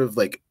sort of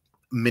like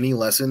mini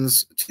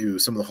lessons to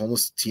some of the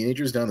homeless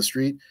teenagers down the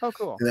street. Oh,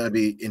 cool! And that would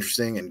be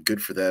interesting and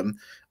good for them,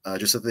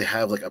 just so that they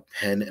have like a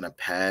pen and a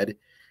pad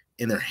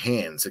in their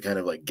hands to kind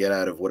of like get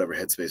out of whatever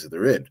headspace that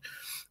they're in.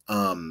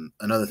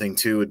 Another thing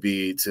too would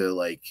be to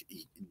like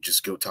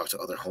just go talk to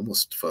other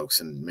homeless folks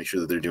and make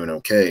sure that they're doing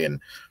okay. And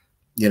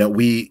you know,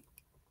 we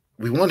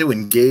want to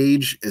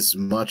engage as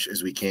much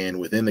as we can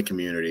within the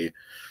community,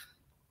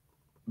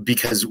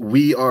 because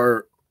we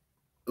are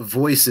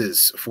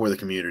voices for the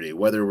community,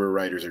 whether we're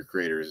writers or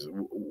creators,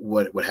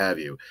 what have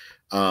you.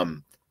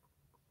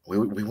 We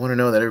want to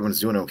know that everyone's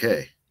doing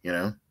okay. You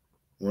know,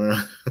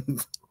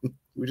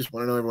 we just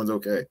want to know everyone's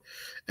okay,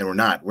 and we're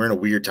not. We're in a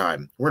weird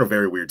time. We're in a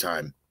very weird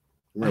time.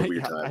 We're in a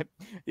weird time.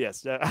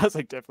 Yes, I was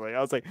like, definitely.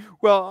 I was like,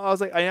 well, I was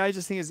like, I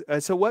just think is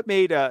so. What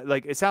made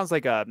like it sounds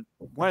like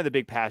one of the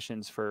big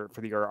passions for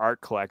your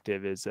art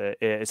collective is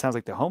it sounds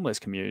like the homeless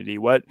community.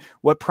 What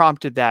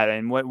prompted that,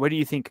 and what do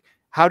you think?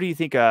 How do you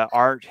think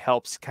art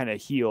helps kind of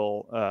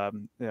heal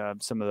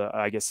some of the,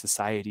 I guess,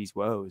 society's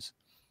woes?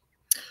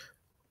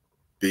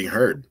 Being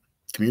heard,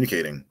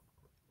 communicating,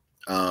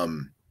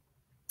 the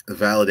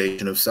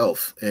validation of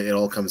self. It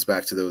all comes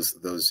back to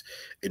those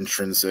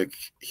intrinsic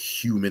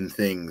human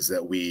things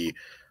that we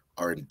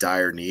are in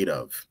dire need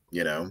of.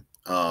 You know,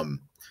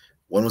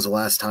 when was the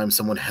last time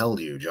someone held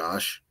you,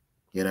 Josh?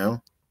 You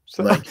know,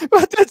 so, like,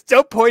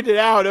 don't point it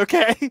out,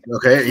 okay?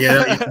 Okay,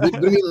 yeah. I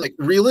mean, like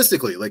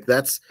realistically, like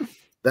that's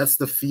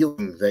the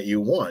feeling that you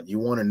want. You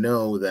want to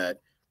know that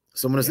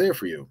someone is there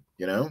for you.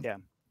 You know,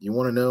 you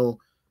want to know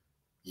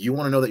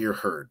that you're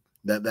heard.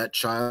 That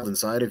child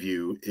inside of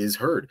you is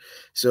heard.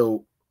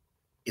 So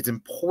it's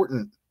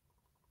important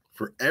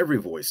for every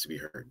voice to be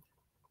heard,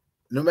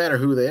 no matter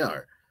who they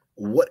are,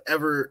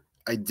 whatever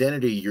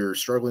identity you're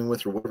struggling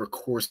with, or whatever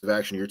course of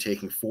action you're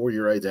taking for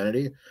your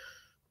identity.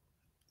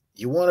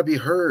 You want to be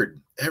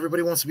heard.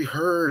 Everybody wants to be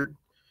heard.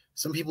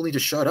 Some people need to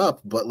shut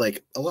up, but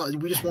like a lot,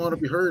 we just want to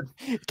be heard.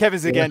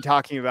 Kevin's again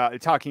talking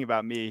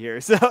about me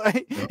here, so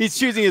he's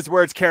choosing his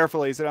words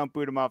carefully, so don't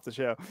boot him off the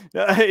show.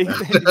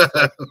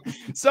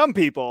 Some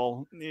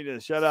people need to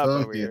shut up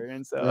over here,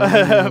 and so,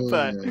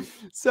 but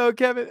so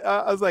Kevin,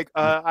 I was like,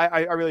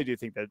 I really do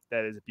think that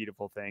is a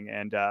beautiful thing,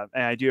 and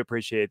I do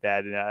appreciate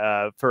that.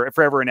 And for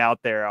everyone out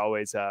there,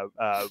 always,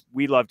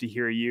 we love to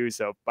hear you.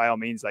 So by all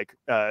means, like,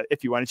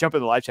 if you want to jump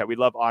in the live chat, we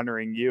love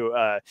honoring you,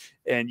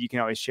 and you can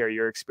always share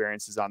your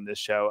experiences on this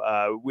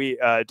show.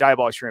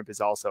 Diabolic Shrimp is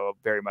also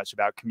very much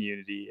about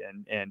community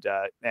and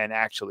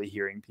actually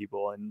hearing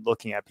people and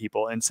looking at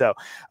people. And so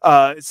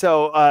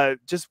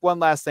just one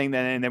last thing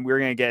then, and then we're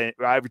going to get it.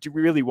 I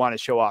really want to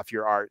show off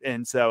your art.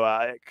 And so,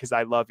 cause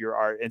I love your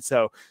art. And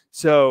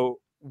so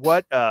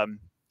what,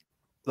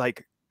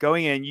 like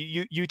going in,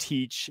 you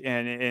teach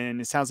and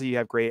it sounds like you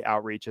have great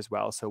outreach as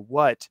well. So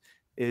what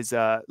is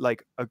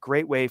like a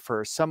great way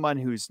for someone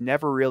who's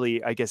never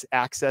really, I guess,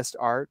 accessed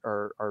art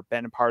or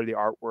been a part of the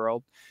art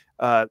world,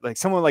 like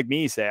someone like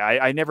me, say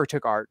I never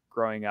took art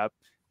growing up,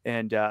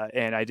 and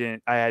I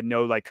had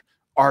no like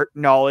art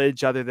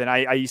knowledge other than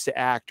I used to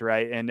act,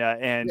 right,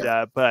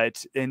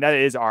 but that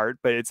is art,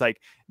 but it's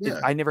like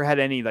I never had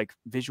any like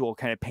visual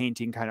kind of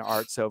painting kind of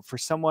art. So for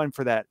someone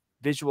for that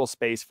visual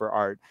space for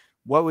art,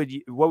 what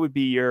would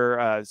be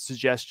your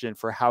suggestion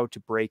for how to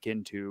break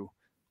into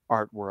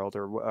art world,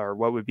 or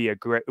what would be a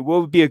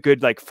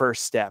good like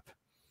first step?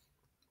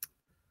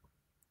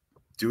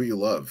 Do what you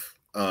love.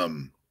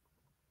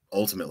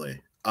 Ultimately,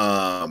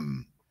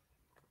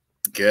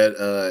 get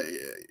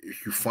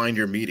if you find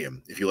your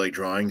medium. If you like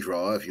drawing,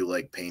 draw. If you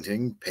like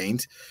painting,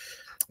 paint.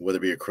 Whether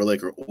it be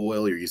acrylic or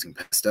oil, you're using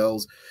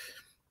pastels.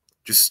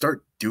 Just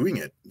start doing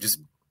it.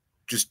 Just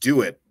do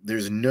it.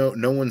 There's no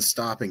one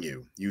stopping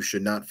you. You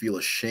should not feel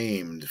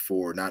ashamed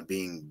for not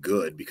being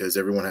good, because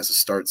everyone has to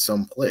start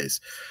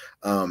someplace.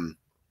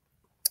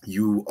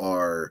 You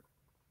are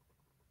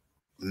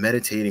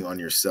meditating on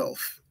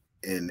yourself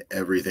in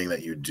everything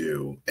that you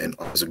do, and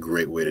art is a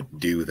great way to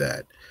do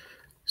that.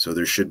 So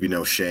there should be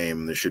no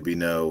shame. There should be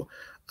no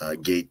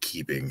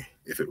gatekeeping,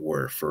 if it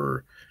were,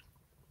 for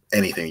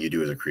anything you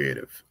do as a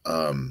creative.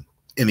 In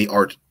the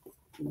art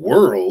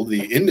world,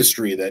 the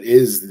industry that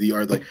is the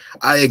art, like,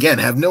 I again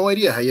have no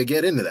idea how you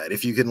get into that.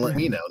 If you can let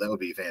me know, that would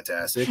be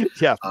fantastic.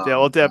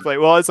 Well, definitely.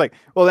 Well, it's like,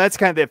 well, that's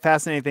kind of the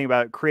fascinating thing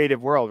about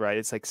creative world, right?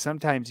 It's like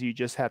sometimes you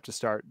just have to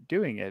start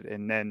doing it,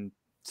 and then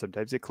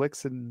sometimes it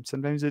clicks and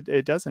sometimes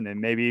it doesn't,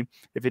 and maybe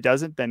if it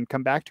doesn't, then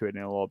come back to it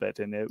in a little bit,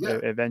 and it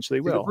eventually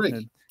will.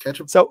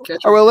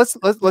 Well,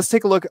 let's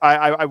take a look.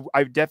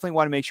 I definitely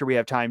want to make sure we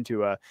have time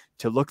to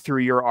look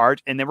through your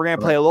art, and then we're going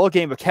to play a little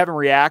game of Kevin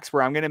Reacts,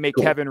 where I'm going to make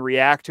Kevin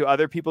react to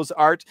other people's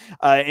art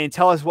and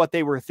tell us what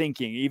they were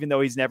thinking, even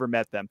though he's never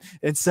met them.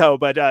 And so,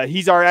 but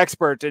he's our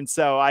expert, and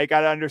so I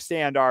got to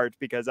understand art,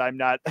 because I'm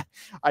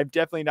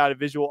definitely not a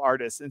visual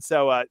artist. And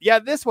so,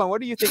 this one, what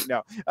do you think?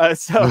 No,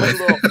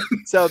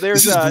 so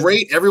there's this is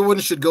great. Everyone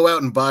should go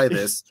out and buy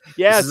this.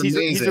 Yes, this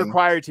he's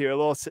required to. A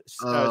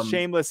little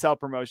shameless self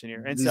promotion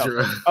here. And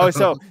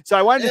so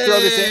I wanted to throw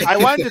this in. I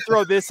wanted to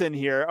throw this in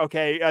here.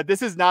 Okay,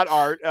 this is not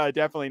art,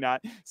 definitely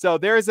not. So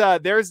there's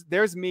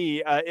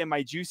me in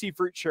my Juicy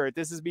Fruit shirt.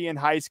 This is me in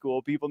high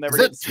school. People never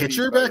get to see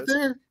picture back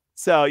there.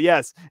 So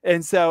yes,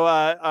 and so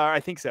I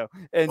think so.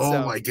 And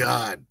my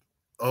god.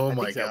 Oh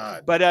my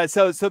god. But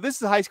so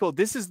this is high school.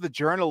 This is the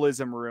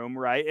journalism room,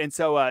 right? And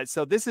so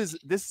this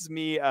is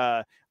me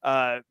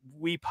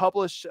we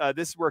published,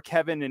 this is where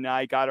Kevin and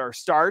I got our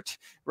start,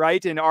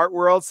 right, in art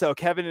world. So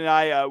Kevin and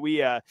I, we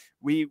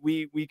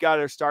got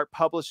our start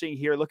publishing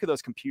here. Look at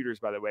those computers,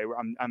 by the way.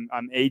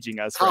 I'm aging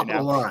us Top right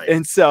of the now. line.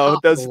 And so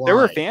Top of the they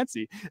were line.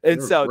 fancy. They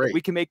And were so great.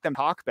 we can make them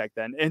talk back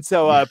then. And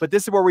so, but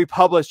this is where we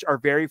published our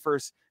very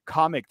first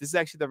comic. This is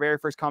actually the very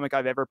first comic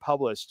I've ever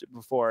published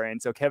before.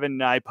 And so Kevin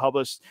and I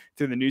published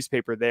through the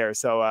newspaper there.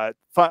 So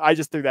fun. I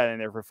just threw that in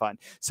there for fun.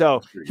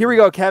 So here we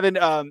go, Kevin.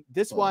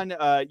 This one,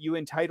 you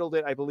entitled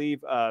it, I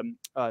believe,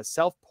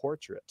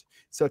 Self-Portrait.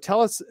 So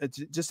tell us,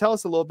 just tell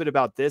us a little bit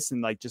about this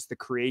and like just the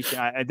creation.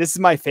 This is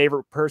my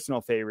favorite,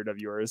 personal favorite of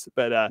yours,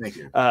 but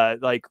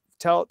like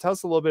tell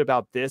us a little bit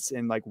about this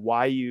and like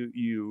why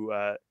you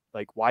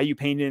why you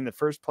painted in the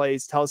first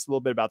place. Tell us a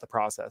little bit about the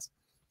process.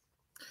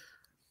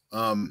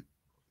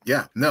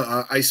 Yeah,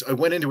 no, I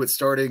went into it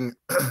starting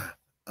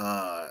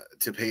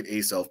to paint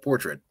a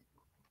self-portrait,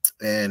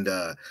 and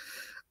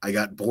I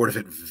got bored of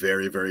it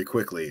very, very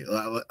quickly.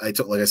 Like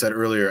I said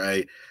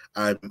earlier,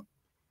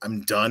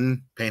 I'm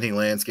done painting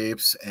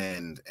landscapes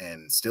and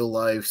still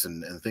lifes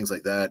and things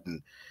like that,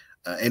 and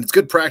it's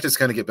good practice to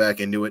kind of get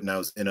back into it. And I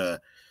was in a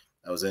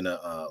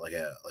like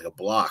a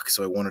block,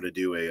 so I wanted to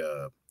do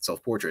a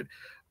self-portrait,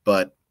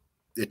 but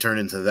it turned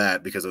into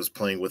that because I was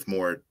playing with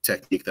more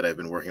technique that I've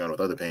been working on with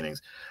other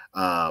paintings.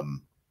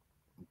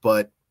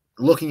 But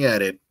looking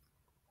at it,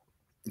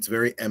 it's a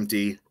very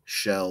empty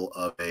shell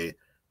of a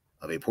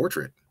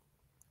portrait.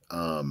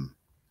 And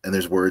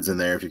there's words in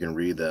there if you can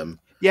read them.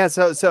 Yeah,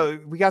 so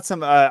we got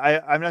some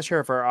I'm not sure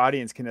if our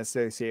audience can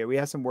associate. We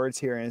have some words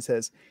here and it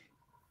says,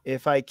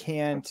 if I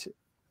can't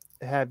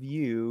have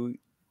you,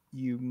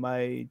 you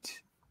might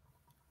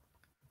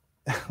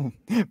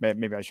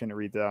maybe I shouldn't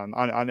read that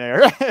on air.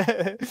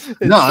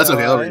 No, that's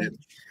okay. I'll read it.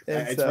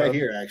 It's right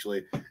here,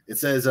 actually. It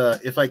says,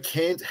 if I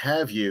can't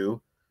have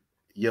you,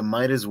 you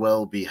might as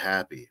well be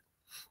happy.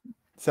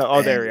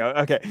 So, there we go.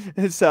 Okay.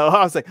 So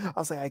I was like,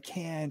 I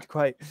can't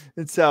quite.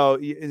 And so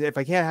if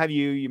I can't have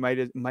you, you might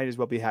as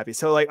well be happy.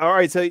 So like, all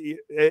right. So,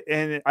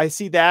 and I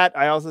see that.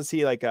 I also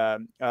see like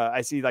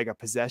I see like a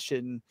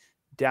possession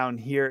down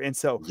here. And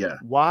so yeah,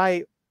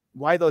 why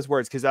those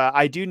words? Because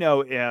I do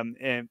know,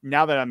 and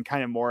now that I'm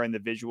kind of more in the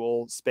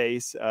visual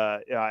space,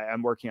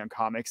 I'm working on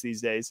comics these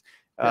days.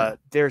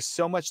 There's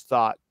so much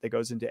thought that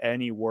goes into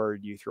any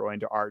word you throw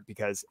into art,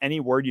 because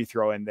any word you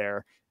throw in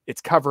there,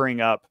 it's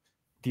covering up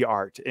the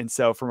art. And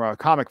so from a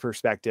comic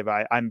perspective,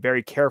 I'm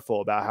very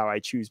careful about how I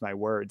choose my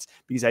words,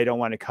 because I don't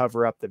want to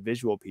cover up the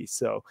visual piece.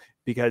 So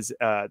because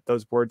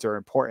those words are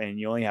important and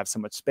you only have so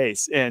much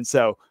space. And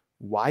so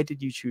why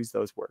did you choose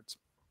those words?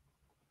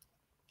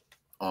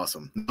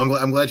 Awesome.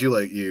 I'm glad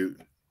you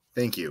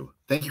thank you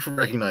for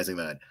recognizing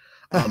that.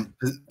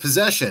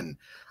 Possession.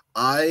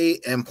 I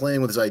am playing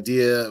with this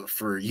idea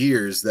for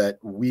years that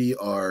we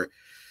are,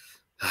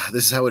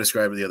 this is how I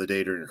described it the other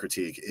day during a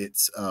critique.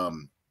 It's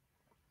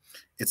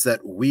that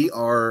we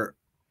are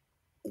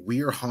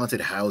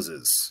haunted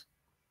houses.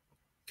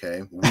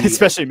 Okay.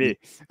 Especially me.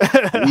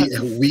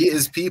 we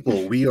as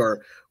people, we are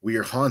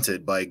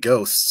haunted by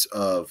ghosts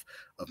of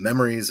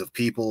memories, of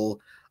people,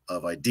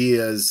 of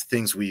ideas,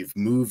 things we've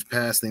moved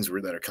past, things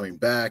that are coming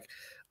back.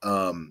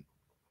 And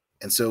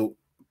so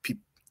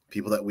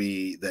people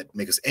that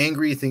make us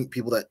angry,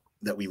 people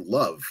that we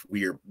love,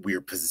 we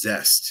are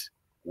possessed.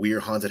 We are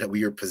haunted.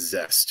 We are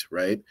possessed.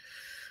 Right.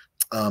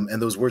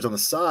 And those words on the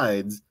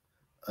sides,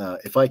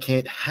 if I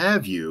can't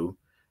have you,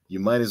 you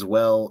might as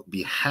well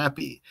be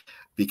happy,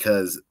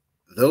 because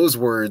those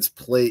words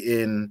play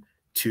in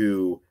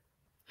to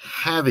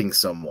having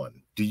someone.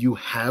 Do you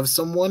have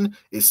someone?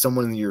 Is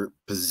someone in your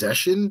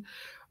possession?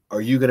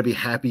 Are you going to be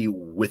happy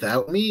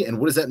without me? And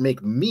what does that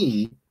make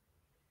me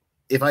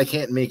if I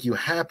can't make you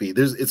happy?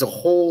 It's a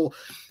whole,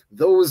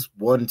 those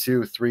 1,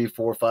 2, 3,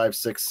 4, 5,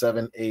 6,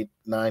 7, 8,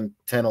 9,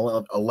 10,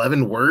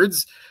 11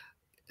 words,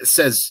 it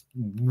says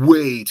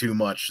way too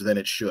much than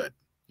it should,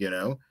 you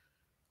know?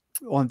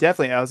 Well,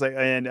 definitely. I was like,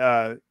 and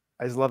I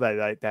just love that,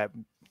 like that,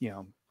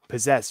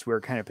 possessed.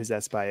 We're kind of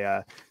possessed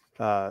by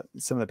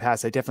some of the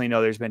past. I definitely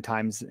know there's been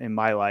times in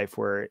my life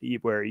where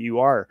you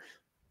are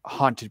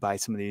haunted by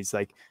some of these,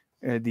 like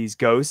these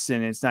ghosts,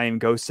 and it's not even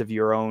ghosts of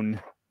your own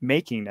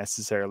making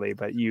necessarily,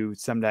 but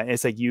sometimes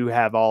it's like you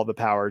have all the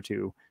power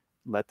to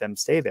let them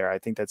stay there. I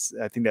think that's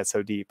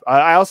so deep.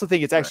 I also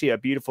think it's actually a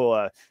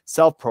beautiful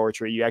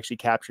self-portrait. You actually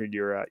captured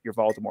your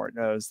Voldemort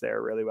nose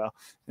there really well.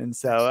 And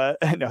so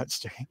no, it's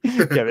joking.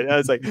 Kevin, I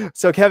was like,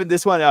 so Kevin,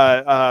 this one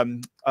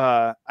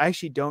I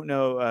actually don't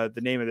know the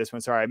name of this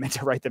one. Sorry, I meant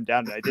to write them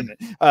down and I didn't.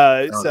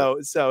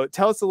 So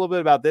tell us a little bit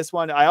about this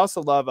one. I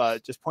also love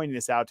just pointing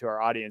this out to our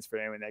audience for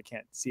anyone that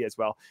can't see as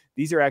well.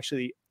 These are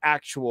actually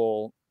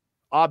actual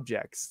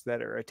objects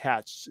that are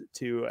attached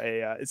to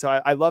a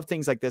so I love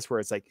things like this where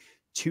it's like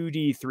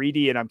 2D,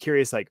 3D, and I'm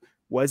curious, like,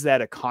 was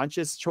that a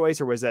conscious choice,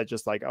 or was that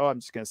just like, oh, I'm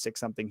just going to stick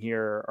something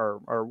here,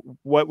 or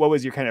what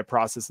was your kind of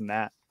process in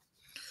that?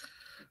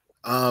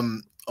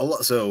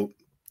 So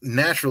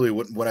naturally,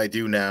 what I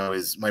do now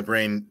is my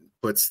brain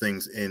puts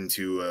things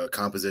into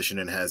composition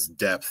and has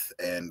depth,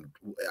 and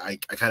I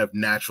kind of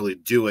naturally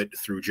do it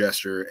through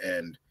gesture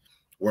and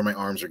where my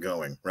arms are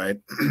going, right?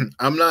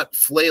 I'm not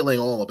flailing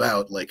all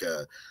about like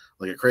a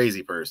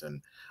crazy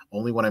person,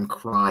 only when I'm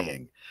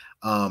crying.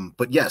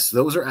 But yes,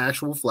 those are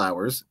actual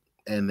flowers,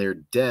 and they're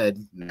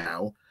dead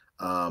now.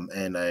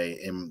 And I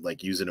am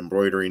like use an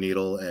embroidery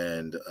needle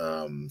and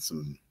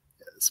some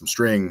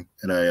string,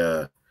 and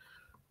I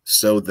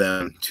sewed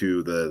them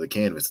to the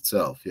canvas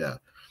itself. Yeah.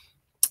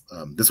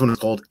 This one is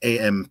called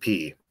AMP.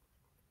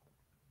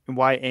 And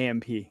why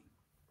AMP?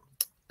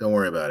 Don't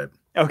worry about it.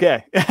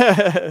 Okay.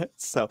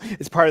 So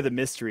it's part of the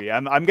mystery.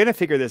 I'm gonna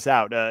figure this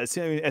out. As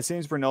soon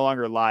as we're no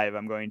longer live,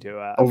 I'm going to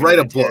I'll write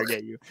a book.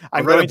 You.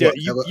 I'm going to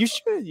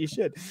you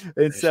should.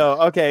 And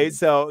so okay,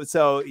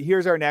 so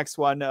here's our next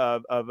one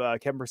of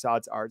Kevin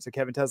Persaud's art. So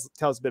Kevin, tell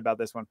us a bit about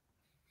this one.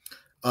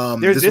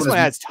 This one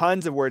has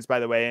tons of words, by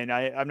the way, and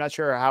I'm not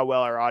sure how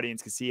well our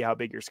audience can see how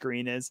big your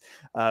screen is,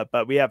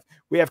 but we have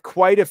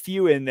quite a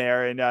few in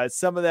there, and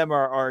some of them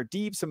are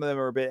deep, some of them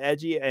are a bit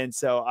edgy, and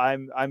so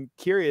I'm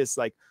curious,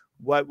 like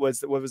what was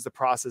the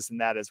process in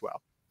that as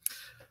well?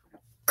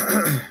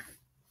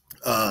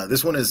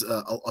 This one is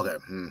okay.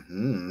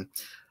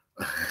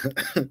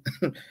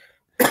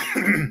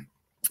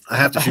 I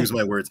have to choose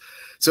my words.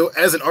 So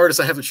as an artist,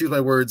 I have to choose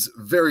my words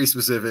very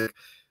specific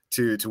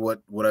to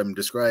what I'm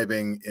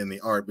describing in the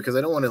art, because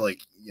I don't want to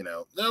like,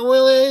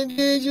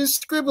 I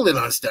just scribble it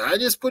on stuff. I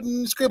just put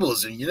in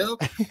scribbles and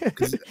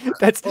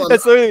that's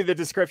literally the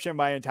description of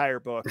my entire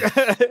book.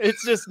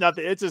 It's just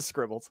nothing. It's just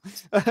scribbles.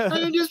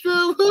 I just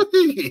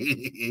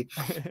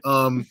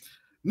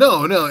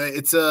no,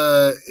 it's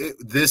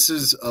this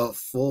is a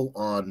full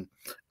on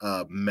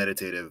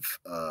meditative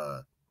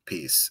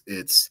piece.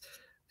 It's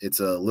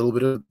a little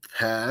bit of the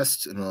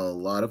past and a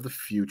lot of the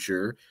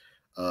future.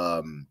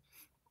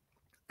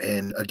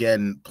 And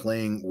again,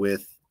 playing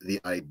with the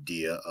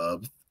idea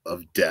of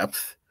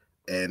depth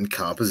and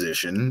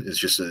composition is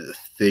just a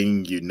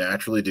thing you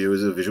naturally do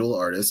as a visual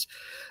artist.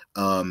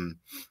 And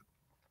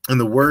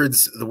the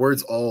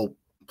words all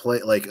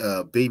play like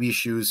baby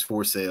shoes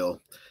for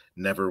sale,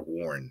 never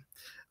worn.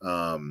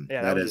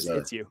 That just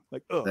hits you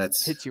like, oh,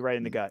 hits you right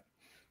in the gut.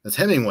 That's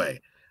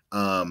Hemingway.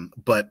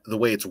 But the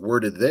way it's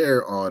worded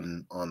there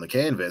on the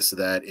canvas,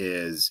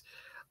 that's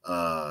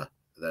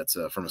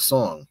from a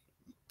song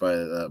by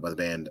the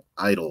band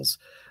Idols.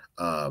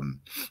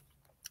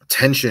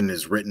 Tension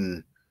is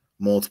written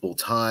multiple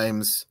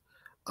times.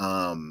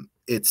 I'm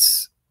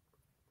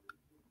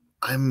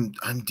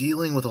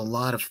dealing with a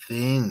lot of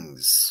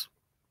things.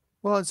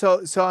 Well,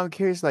 so I'm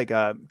curious, like,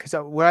 because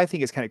what I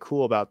think is kind of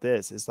cool about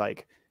this is,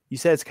 like, you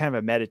said it's kind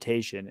of a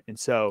meditation, and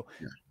so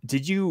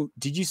did you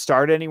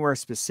start anywhere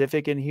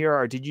specific in here,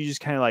 or did you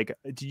just kind of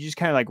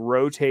like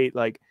rotate,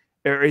 like,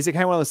 or is it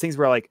kind of one of those things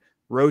where like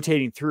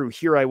rotating through,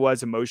 here I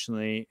was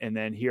emotionally, and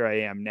then here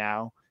I am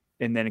now,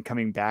 and then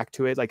coming back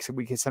to it, like, so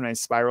we can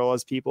sometimes spiral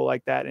as people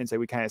like that, and so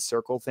we kind of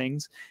circle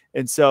things,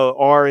 and so,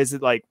 or is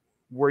it like,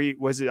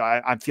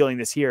 I'm feeling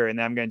this here, and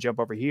then I'm going to jump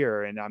over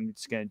here, and I'm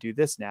just going to do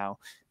this now?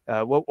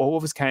 What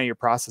was kind of your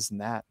process in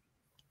that?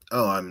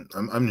 Oh, I'm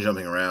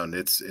jumping around.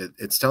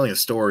 It's telling a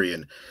story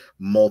in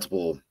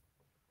multiple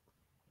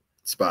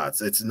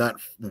spots. It's not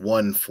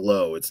one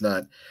flow. It's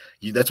not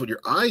that's what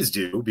your eyes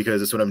do,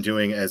 because it's what I'm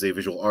doing as a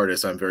visual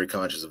artist. I'm very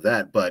conscious of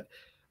that, but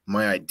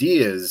my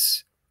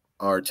ideas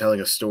are telling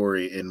a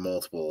story in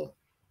multiple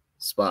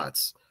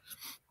spots.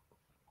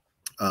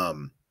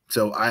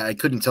 So I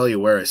couldn't tell you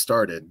where I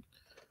started.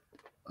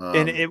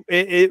 And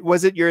it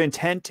was it your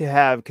intent to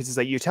have, because it's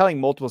like you're telling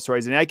multiple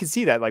stories, and I can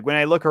see that, like, when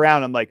I look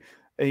around, I'm like,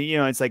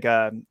 it's like,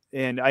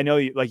 and I know,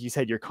 like you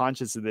said, you're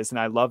conscious of this, and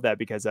I love that,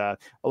 because a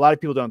lot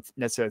of people don't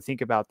necessarily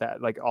think about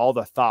that, like all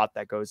the thought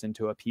that goes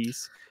into a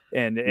piece,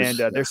 and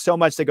there's so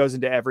much that goes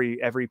into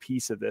every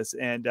piece of this,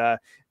 and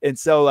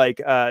so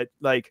like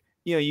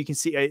you can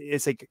see,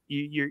 it's like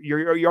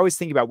you're always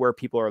thinking about where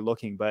people are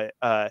looking, but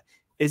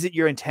is it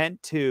your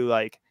intent to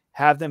like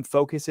have them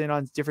focus in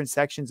on different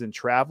sections and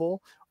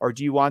travel, or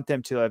do you want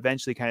them to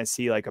eventually kind of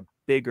see like a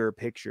bigger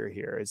picture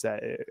here? Is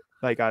that,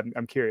 like,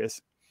 I'm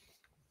curious.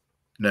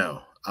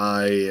 No,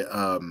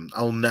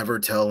 I'll never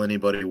tell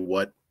anybody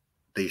what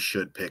they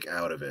should pick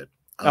out of it.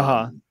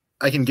 I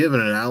can give an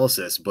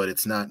analysis, but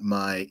it's not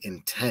my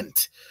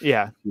intent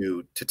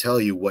to tell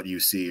you what you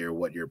see or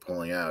what you're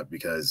pulling out,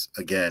 because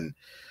again,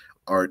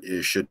 art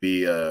should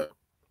be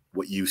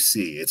what you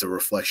see. It's a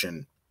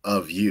reflection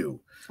of you,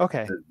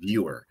 the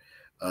viewer.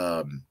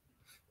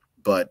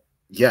 But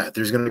yeah,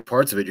 there's going to be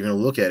parts of it you're going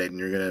to look at it and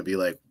you're going to be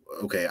like,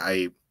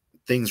 okay,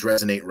 things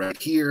resonate right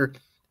here,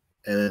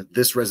 and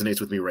this resonates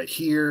with me right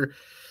here.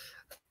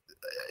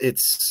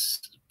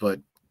 But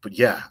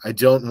yeah, I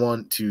don't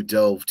want to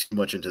delve too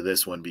much into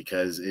this one,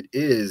 because it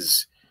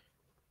is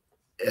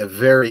a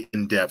very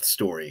in-depth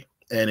story,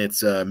 and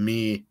it's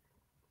me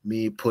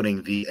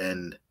putting the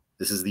end.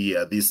 This is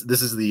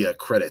the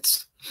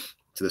credits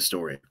to the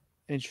story.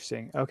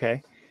 Interesting.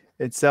 Okay.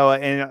 And so,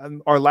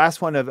 our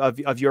last one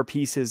of your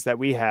pieces that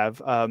we have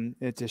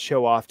to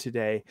show off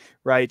today,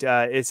 right?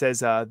 It says,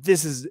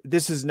 this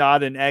is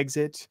not an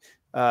exit.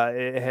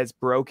 It has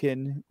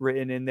broken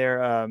written in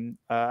there.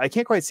 I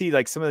can't quite see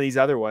like some of these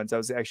other ones. I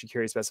was actually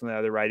curious about some of the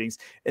other writings.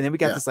 And then we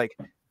got this like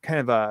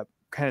kind of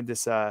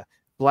this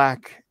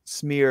black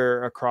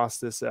smear across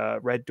this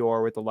red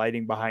door with the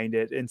lighting behind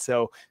it. And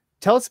so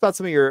tell us about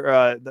some of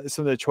your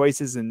some of the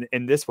choices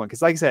in this one,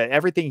 because like I said,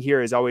 everything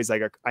here is always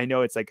like I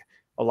know it's like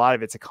a lot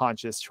of it's a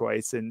conscious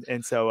choice.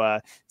 And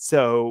so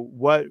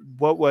what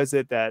was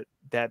it that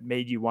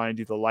made you want to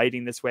do the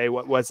lighting this way?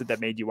 What was it that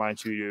made you want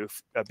to do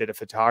a bit of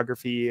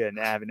photography and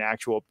have an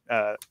actual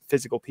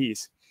physical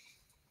piece?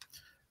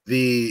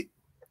 The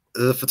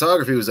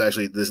photography was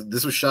actually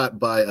this was shot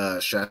by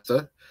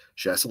Shasta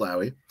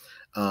Lowy.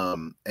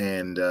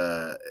 And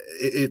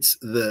it's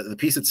the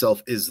piece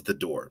itself is the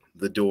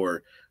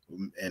door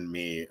and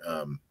me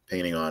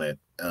painting on it.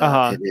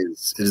 It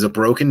is a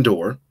broken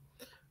door,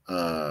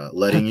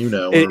 letting you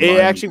know. It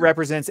actually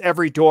represents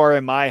every door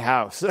in my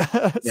house.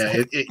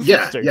 Yeah,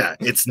 yeah.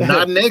 It's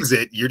not an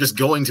exit. You're just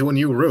going to a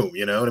new room.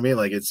 You know what I mean?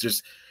 Like, it's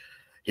just,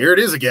 here it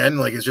is again.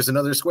 Like, it's just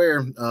another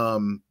square.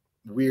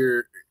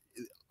 We're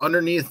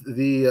underneath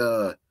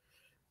the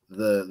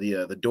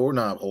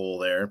doorknob hole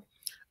there,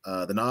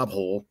 the knob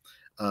hole.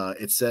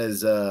 It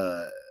says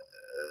the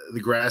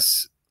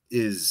grass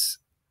is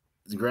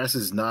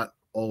not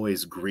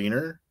always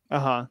greener.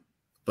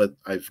 But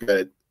I've got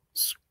it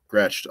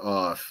scratched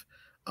off.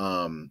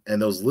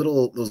 And those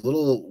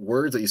little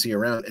words that you see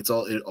around,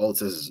 all it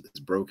says is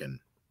broken.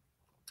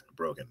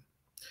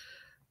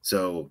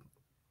 So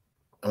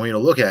I want you to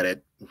look at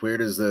it. Where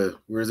does the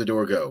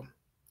door go?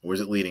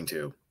 Where's it leading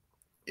to?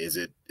 Is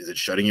it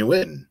shutting you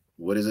in?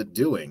 What is it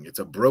doing? It's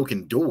a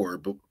broken door,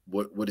 but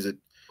what is it?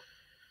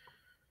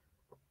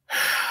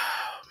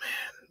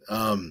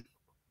 Oh, man.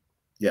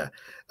 Yeah.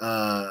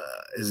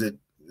 Is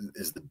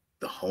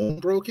the home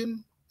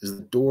broken? Is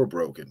the door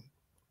broken?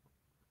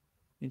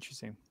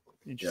 Interesting.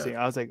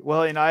 Yeah. I was like,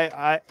 well, and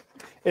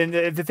and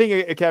the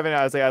thing, Kevin,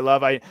 I was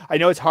like, I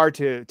know it's hard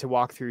to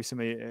walk through some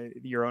of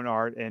your own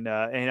art, and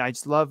I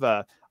just love,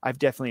 I've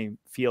definitely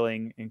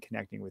feeling and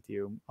connecting with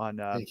you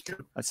on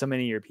so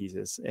many of your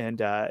pieces,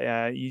 and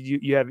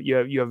you have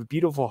a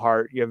beautiful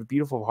heart. You have a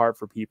beautiful heart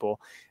for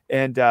people,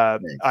 and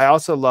I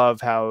also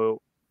love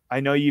how, I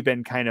know you've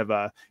been kind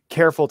of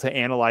careful to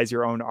analyze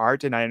your own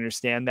art, and I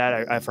understand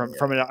that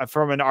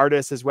from an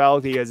artist as well,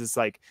 because it's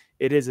like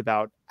it is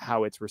about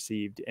how it's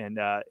received and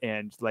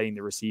letting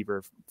the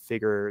receiver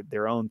figure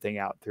their own thing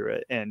out through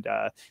it, and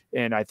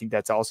I think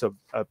that's also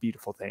a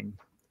beautiful thing.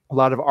 A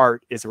lot of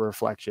art is a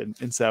reflection.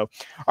 And so,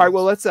 all right,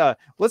 well, let's have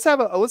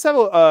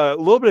a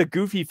little bit of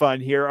goofy fun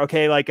here.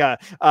 Okay. Like,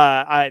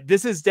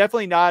 this is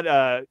definitely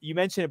not, you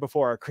mentioned it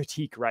before, a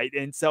critique, right?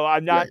 And so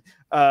I'm not,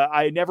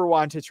 I never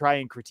want to try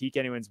and critique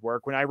anyone's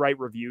work. When I write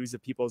reviews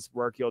of people's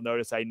work, you'll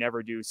notice I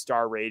never do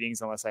star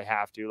ratings unless I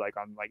have to, like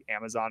on like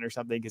Amazon or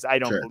something, because I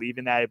don't believe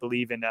in that. I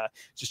believe in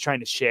just trying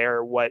to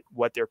share what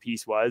their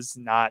piece was,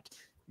 not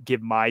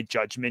give my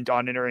judgment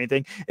on it or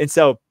anything. And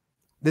so,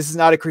 this is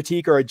not a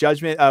critique or a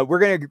judgment. We're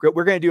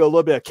gonna do a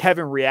little bit of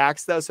Kevin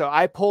Reacts though. So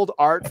I pulled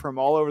art from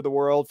all over the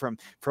world, from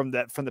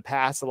the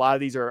past. A lot of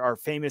these are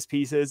famous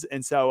pieces,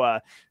 and so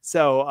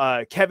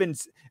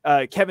Kevin's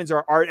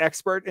our art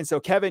expert. And so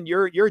Kevin,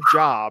 your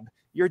job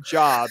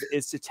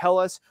is to tell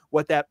us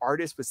what that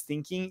artist was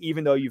thinking,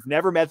 even though you've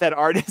never met that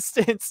artist.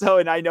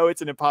 And I know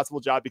it's an impossible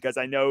job, because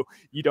I know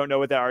you don't know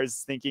what that artist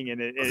is thinking, and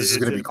it's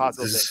an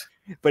impossible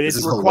thing. But it's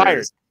required.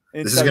 Hilarious.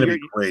 And this is going to be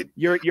great.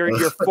 You're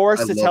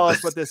forced to tell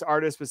us what this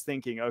artist was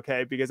thinking,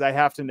 okay? Because I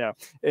have to know.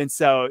 And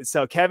so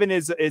Kevin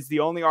is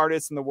the only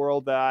artist in the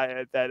world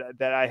that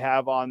I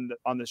have on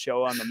the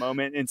show on the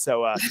moment. And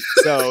so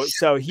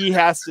he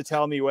has to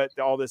tell me what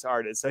all this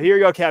art is. So here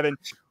you go, Kevin.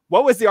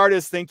 What was the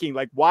artist thinking?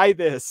 Like, why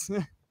this?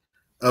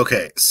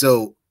 Okay,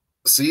 so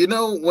you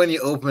know when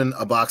you open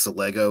a box of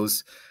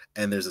Legos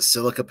and there's a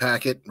silica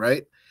packet,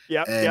 right?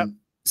 Yeah. Yep.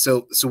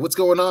 So what's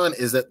going on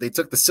is that they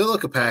took the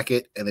silica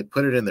packet and they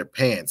put it in their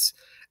pants,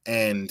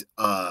 and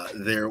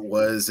there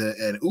was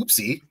an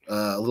oopsie,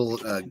 a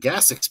little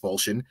gas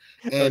expulsion,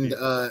 and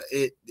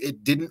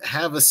it didn't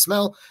have a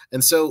smell.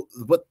 And so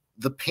what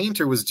the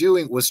painter was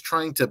doing was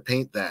trying to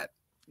paint that.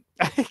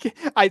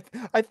 I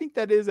think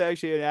that is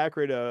actually an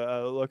accurate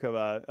look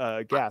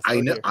of gas. I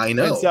know.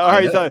 And so, all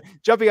right, so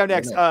jumping up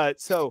next.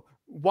 So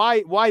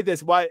why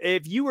this? Why,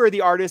 if you were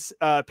the artist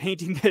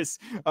painting this,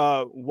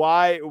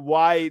 why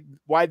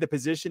the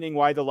positioning?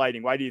 Why the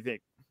lighting? Why do you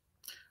think?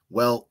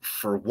 Well,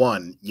 for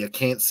one, you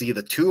can't see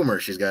the tumor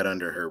she's got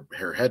under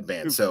her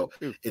headband, so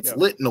it's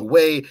lit in a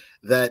way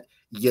that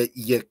you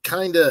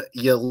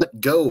let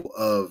go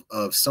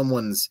of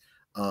someone's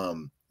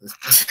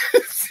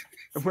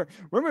We're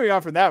moving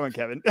on from that one,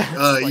 Kevin.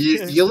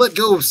 You let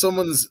go of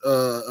someone's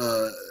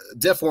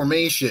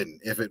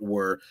deformation, if it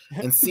were,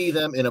 and see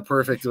them in a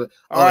perfect. All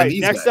right,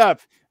 next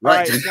up.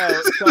 Right. All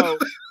right, so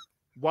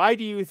why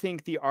do you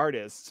think the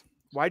artist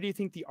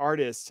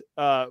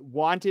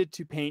wanted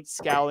to paint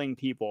scowling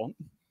people?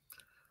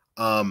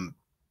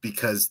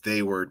 because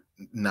they were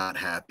not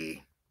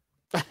happy.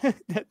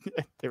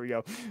 There we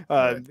go.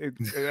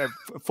 Right.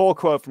 Full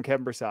quote from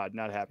Kevin Persaud,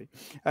 not happy.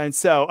 And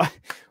so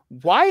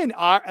why an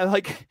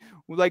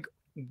like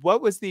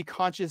what was the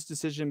conscious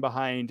decision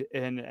behind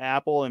an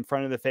apple in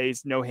front of the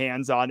face, no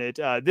hands on it?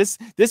 This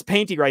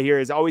painting right here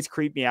has always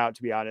creeped me out,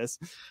 to be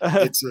honest.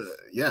 It's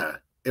yeah.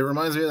 It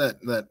reminds me of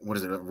that what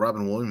is it, a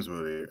Robin Williams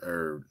movie,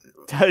 or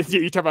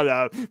you talk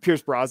about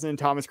Pierce Brosnan,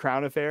 Thomas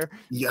Crown Affair?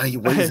 Yeah,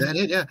 what is that?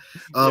 It yeah.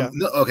 Yeah.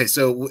 No, okay,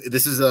 so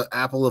this is a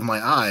apple of my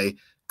eye,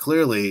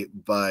 clearly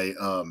by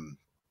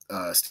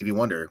Stevie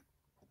Wonder.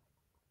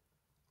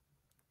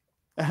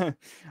 All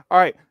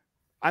right,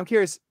 I'm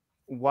curious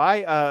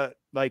why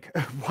why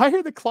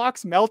are the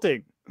clocks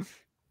melting?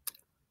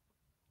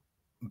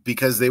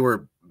 Because they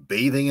were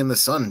bathing in the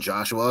sun,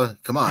 Joshua.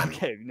 Come on.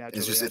 Okay,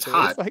 It's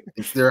hot.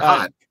 They're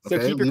hot. So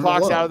okay? keep your Leave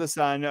clocks them out alone. of the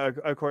sun,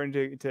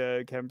 according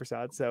to Kevin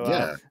Persaud. So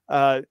Yeah.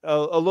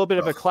 a little bit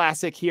of a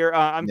classic here.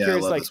 I'm Yeah, I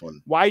curious, love like, this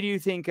one. why do you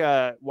think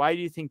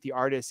the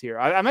artist here?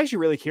 I'm actually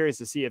really curious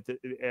to see if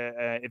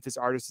this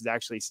artist is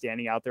actually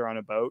standing out there on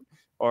a boat,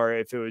 or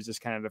if it was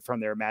just kind of from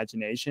their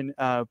imagination.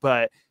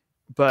 But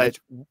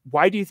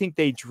why do you think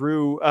they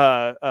drew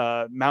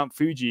Mount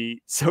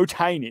Fuji so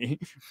tiny?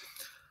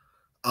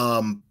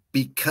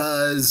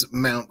 Because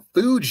Mount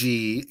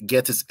Fuji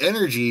gets its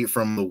energy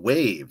from the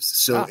waves.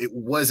 So it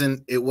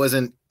wasn't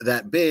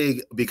that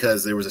big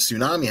because there was a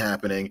tsunami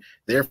happening.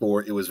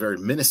 Therefore, it was very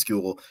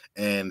minuscule.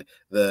 And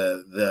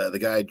the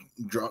guy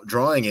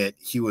drawing it,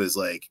 he was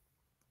like,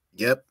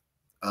 "Yep,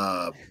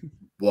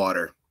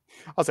 water."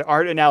 I'll say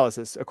art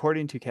analysis,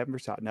 according to Kevin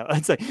Persaud. No,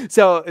 it's like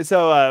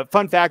so.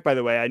 Fun fact, by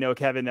the way, I know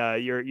Kevin,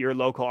 your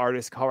local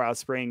artist, Colorado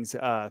Springs.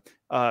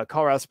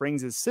 Colorado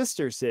Springs'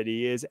 sister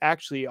city is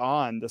actually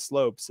on the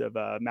slopes of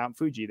Mount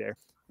Fuji there,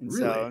 and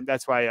Really? so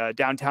that's why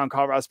downtown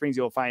Colorado Springs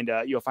you'll find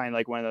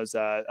like one of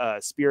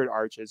those spirit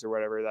arches or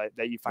whatever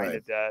that you find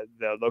at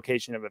the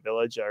location of a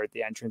village or at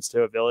the entrance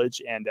to a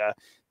village, and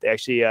they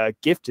actually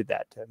gifted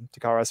that to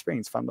Colorado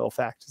Springs. Fun little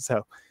fact.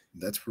 So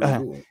that's pretty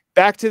cool.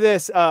 Back to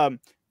this.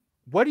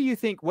 What do you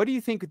think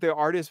the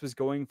artist was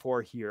going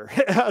for here?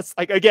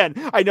 Like, again,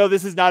 I know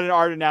this is not an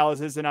art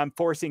analysis and I'm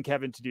forcing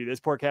Kevin to do this.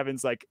 Poor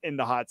Kevin's like in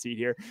the hot seat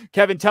here.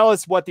 Kevin, tell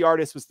us what the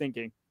artist was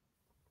thinking.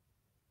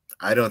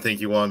 I don't think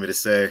you want me to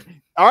say.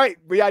 All right.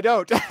 I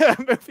don't.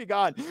 Moving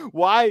on.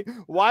 Why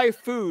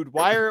food?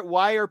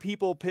 Why are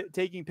people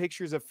taking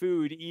pictures of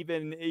food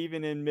even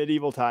in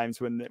medieval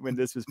times when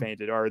this was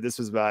painted, or this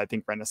was, I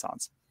think,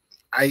 Renaissance?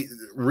 I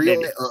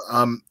really,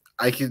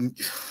 I can,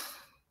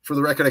 for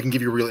the record, I can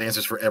give you real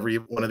answers for every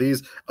one of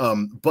these.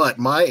 But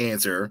my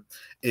answer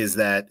is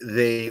that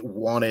they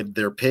wanted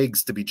their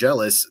pigs to be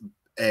jealous,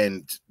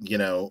 and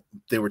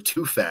they were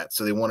too fat,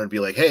 so they wanted to be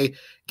like, "Hey,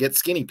 get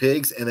skinny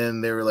pigs." And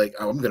then they were like,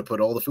 "Oh, I'm going to put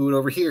all the food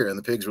over here." And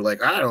the pigs were like,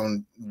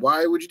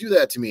 "Why would you do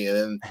that to me?"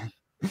 And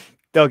then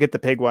they'll get the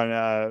pig one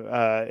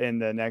in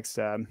the next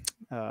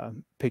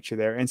picture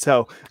there. And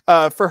so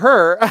for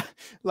her,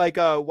 like,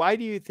 why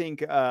do you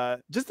think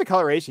just the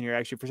coloration here,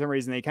 actually, for some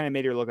reason, they kind of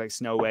made her look like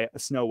Snow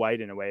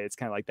White in a way. It's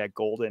kind of like that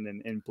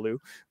golden and blue.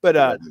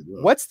 But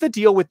what's the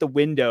deal with the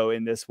window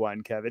in this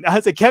one, Kevin? I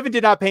was like, Kevin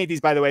did not paint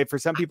these, by the way. For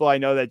some people I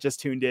know that just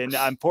tuned in,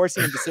 I'm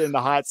forcing him to sit in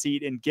the hot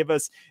seat and give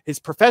us his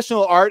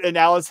professional art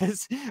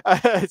analysis.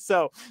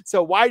 So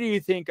why do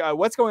you think,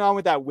 what's going on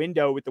with that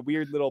window with the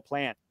weird little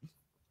plant?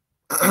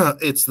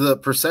 It's the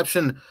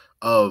perception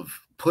of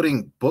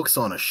putting books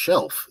on a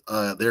shelf.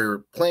 There are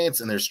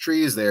plants and there's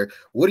trees there.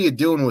 What are you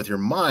doing with your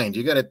mind?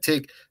 You got to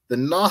take the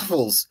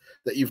novels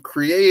that you've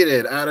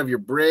created out of your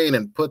brain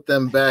and put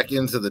them back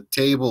into the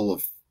table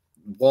of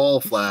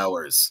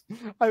wallflowers.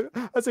 I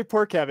was like,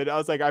 poor Kevin. I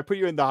was like, I put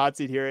you in the hot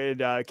seat here,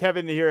 and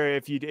Kevin here,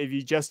 if you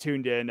just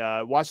tuned in,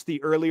 watch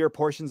the earlier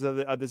portions of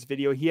this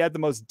video. He had the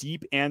most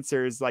deep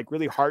answers, like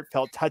really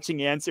heartfelt,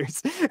 touching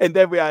answers, and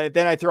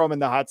then I throw him in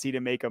the hot seat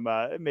and make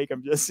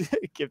him just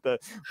give the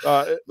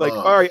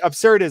all right,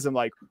 absurdism.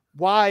 Like,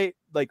 why?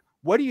 Like,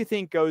 what do you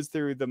think goes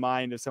through the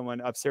mind of someone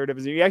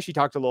absurdism? You actually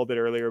talked a little bit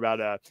earlier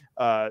about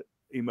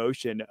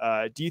emotion.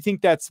 Do you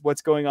think that's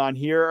what's going on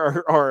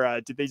here, or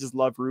did they just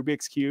love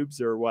Rubik's cubes,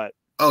 or what?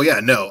 Oh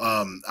yeah, no.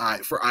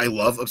 I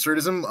love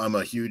absurdism. I'm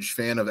a huge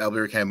fan of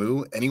Albert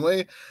Camus.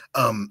 Anyway,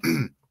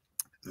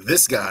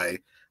 this guy,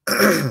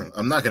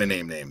 I'm not gonna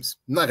name names.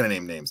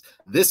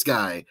 This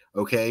guy,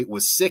 okay,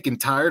 was sick and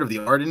tired of the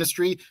art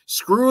industry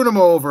screwing him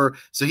over,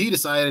 so he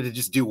decided to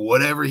just do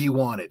whatever he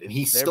wanted, and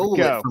he stole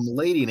it from a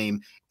lady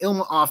named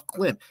Hilma af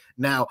Klint.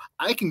 Now,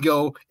 I can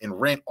go and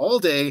rant all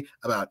day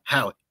about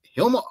how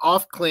Hilma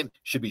af Klint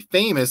should be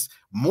famous,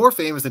 more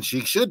famous than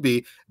she should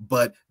be,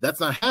 but that's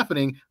not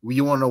happening.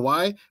 You want to know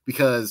why?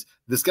 Because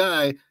this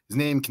guy, his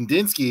name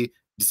Kandinsky,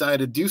 decided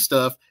to do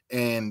stuff,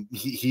 and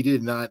he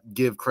did not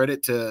give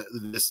credit to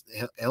this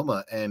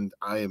Hilma, and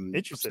I am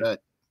upset.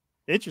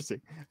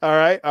 Interesting. All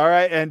right.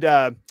 And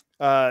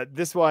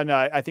This one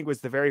I think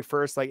was the very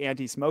first like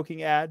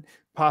anti-smoking ad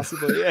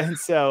possibly, and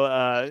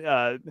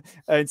so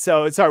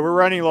sorry, we're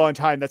running low on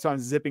time. That's why I'm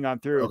zipping on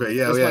through. Okay,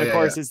 yeah, This yeah, one, of yeah,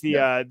 course, yeah. is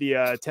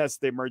the test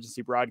of the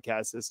emergency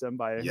broadcast system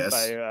by Yes.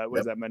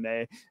 was that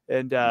Monet,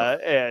 and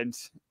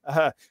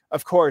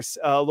of course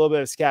a little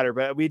bit of scatter,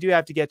 but we do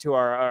have to get to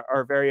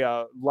our very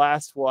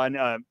last one,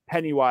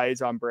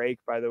 Pennywise on break,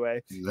 by the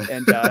way,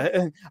 and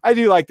I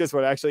do like this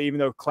one actually,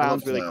 even though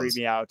clowns really creep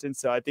me out, and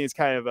so I think it's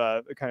kind of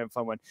a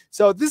fun one.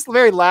 So this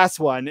very last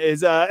one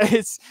is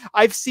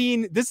I've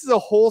seen, this is a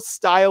whole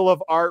style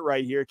of art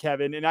right here,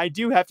 Kevin, and I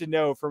do have to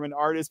know from an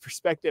artist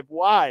perspective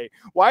why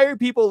are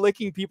people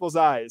licking people's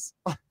eyes?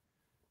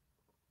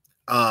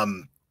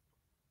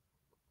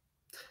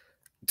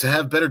 To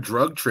have better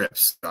drug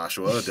trips,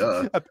 Joshua.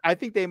 Duh. I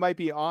think they might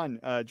be on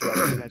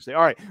drugs potentially.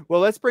 All right, well,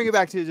 let's bring it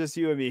back to just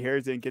you and me here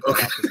and get that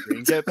off the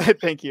screen.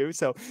 Thank you.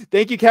 So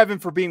thank you, Kevin,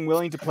 for being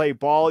willing to play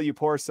ball, you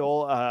poor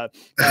soul.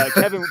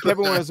 Kevin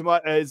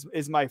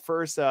is my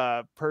first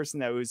person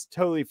that was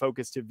totally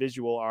focused to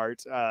visual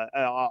art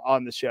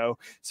on the show,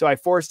 so I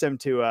forced him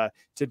to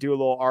do a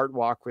little art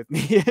walk with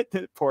me.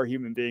 Poor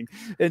human being.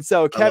 And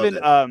so Kevin,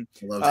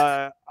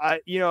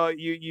 you know,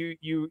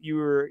 you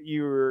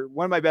were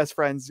one of my best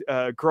friends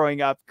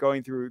growing up,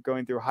 going through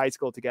high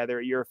school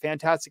together. You're a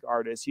fantastic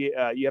artist. You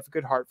have a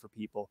good heart for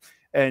people.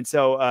 And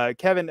so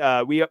Kevin,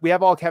 we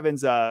have all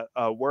Kevin's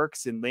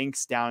works and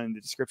links down in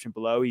the description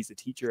below. He's a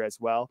teacher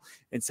as well,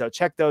 and so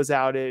check those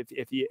out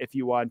if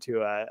you want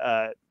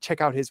to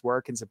check out his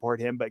work and support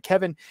him. But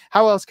Kevin,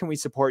 how else can we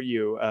support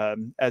you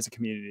as a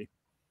community?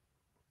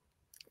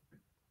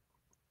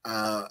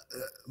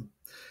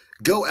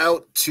 Go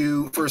out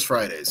to First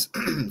Fridays.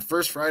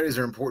 First Fridays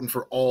are important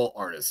for all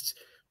artists.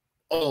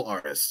 All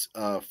artists.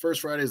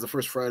 First Friday is the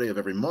first Friday of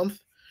every month.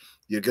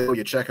 You go,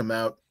 you check them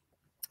out.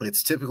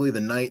 It's typically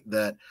the night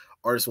that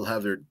artists will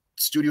have their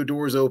studio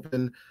doors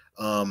open.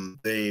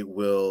 Galleries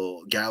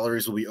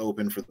will be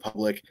open for the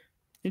public.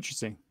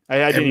 Interesting.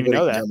 I didn't even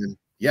know that.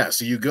 Yeah,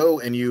 so you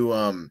go and you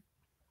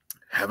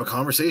have a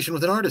conversation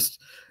with an artist.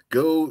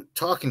 Go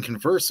talk and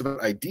converse about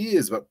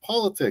ideas, about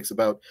politics,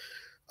 about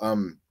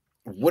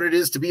what it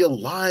is to be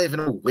alive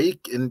and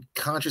awake and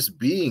conscious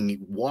being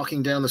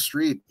walking down the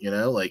street. You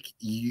know, like,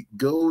 you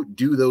go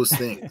do those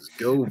things.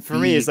 Go for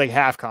me, it's like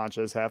half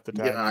conscious half the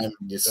time. Yeah, I'm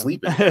just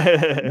sleeping.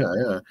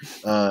 Yeah.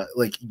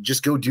 Like,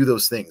 just go do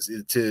those things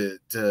to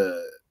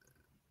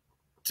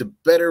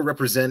better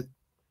represent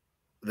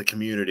the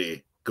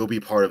community. Go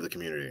be part of the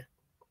community.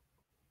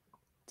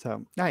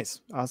 So nice.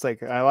 I was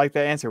like, I like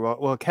that answer.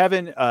 Well,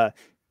 Kevin,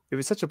 it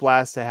was such a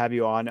blast to have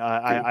you on.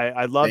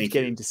 I loved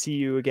getting to see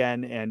you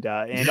again, and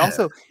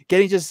also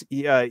getting just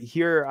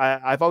hear.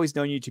 I've always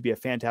known you to be a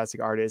fantastic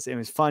artist. It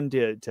was fun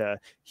to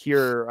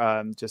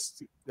hear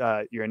just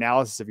your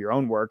analysis of your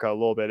own work a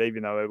little bit,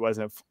 even though it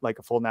wasn't like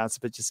a full analysis,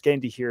 but just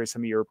getting to hear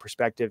some of your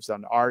perspectives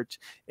on art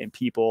and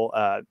people.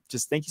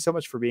 Just thank you so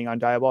much for being on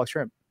Diabolic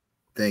Shrimp.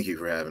 Thank you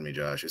for having me,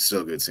 Josh. It's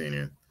so good seeing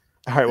you.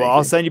 All right. Well,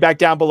 I'll send you back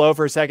down below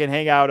for a second.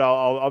 Hang out.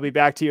 I'll be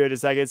back to you in a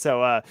second.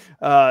 So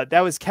that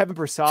was Kevin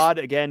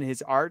Persaud. Again,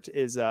 his art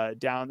is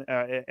down.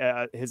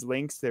 His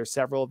links, there's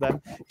several of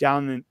them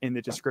down in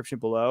the description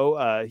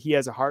below. He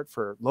has a heart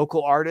for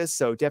local artists,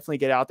 so definitely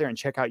get out there and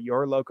check out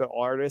your local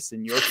artists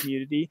in your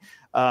community.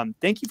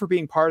 Thank you for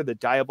being part of the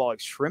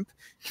Diabolic Shrimp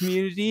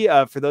community.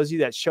 For those of you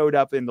that showed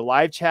up in the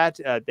live chat,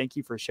 thank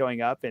you for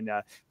showing up and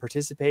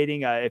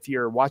participating. If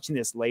you're watching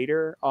this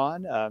later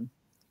on,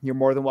 you're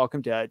more than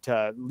welcome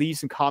to leave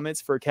some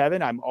comments for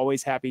Kevin. I'm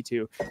always happy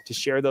to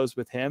share those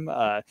with him.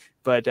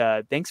 But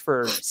thanks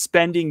for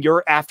spending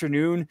your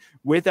afternoon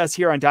with us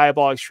here on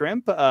Diabolic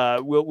Shrimp.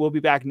 We'll be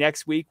back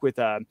next week with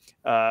someone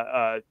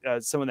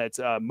that's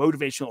a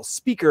motivational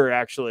speaker,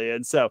 actually.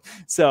 And so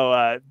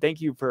thank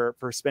you for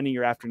spending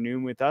your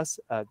afternoon with us.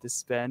 This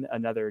has been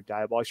another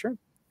Diabolic Shrimp.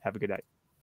 Have a good night.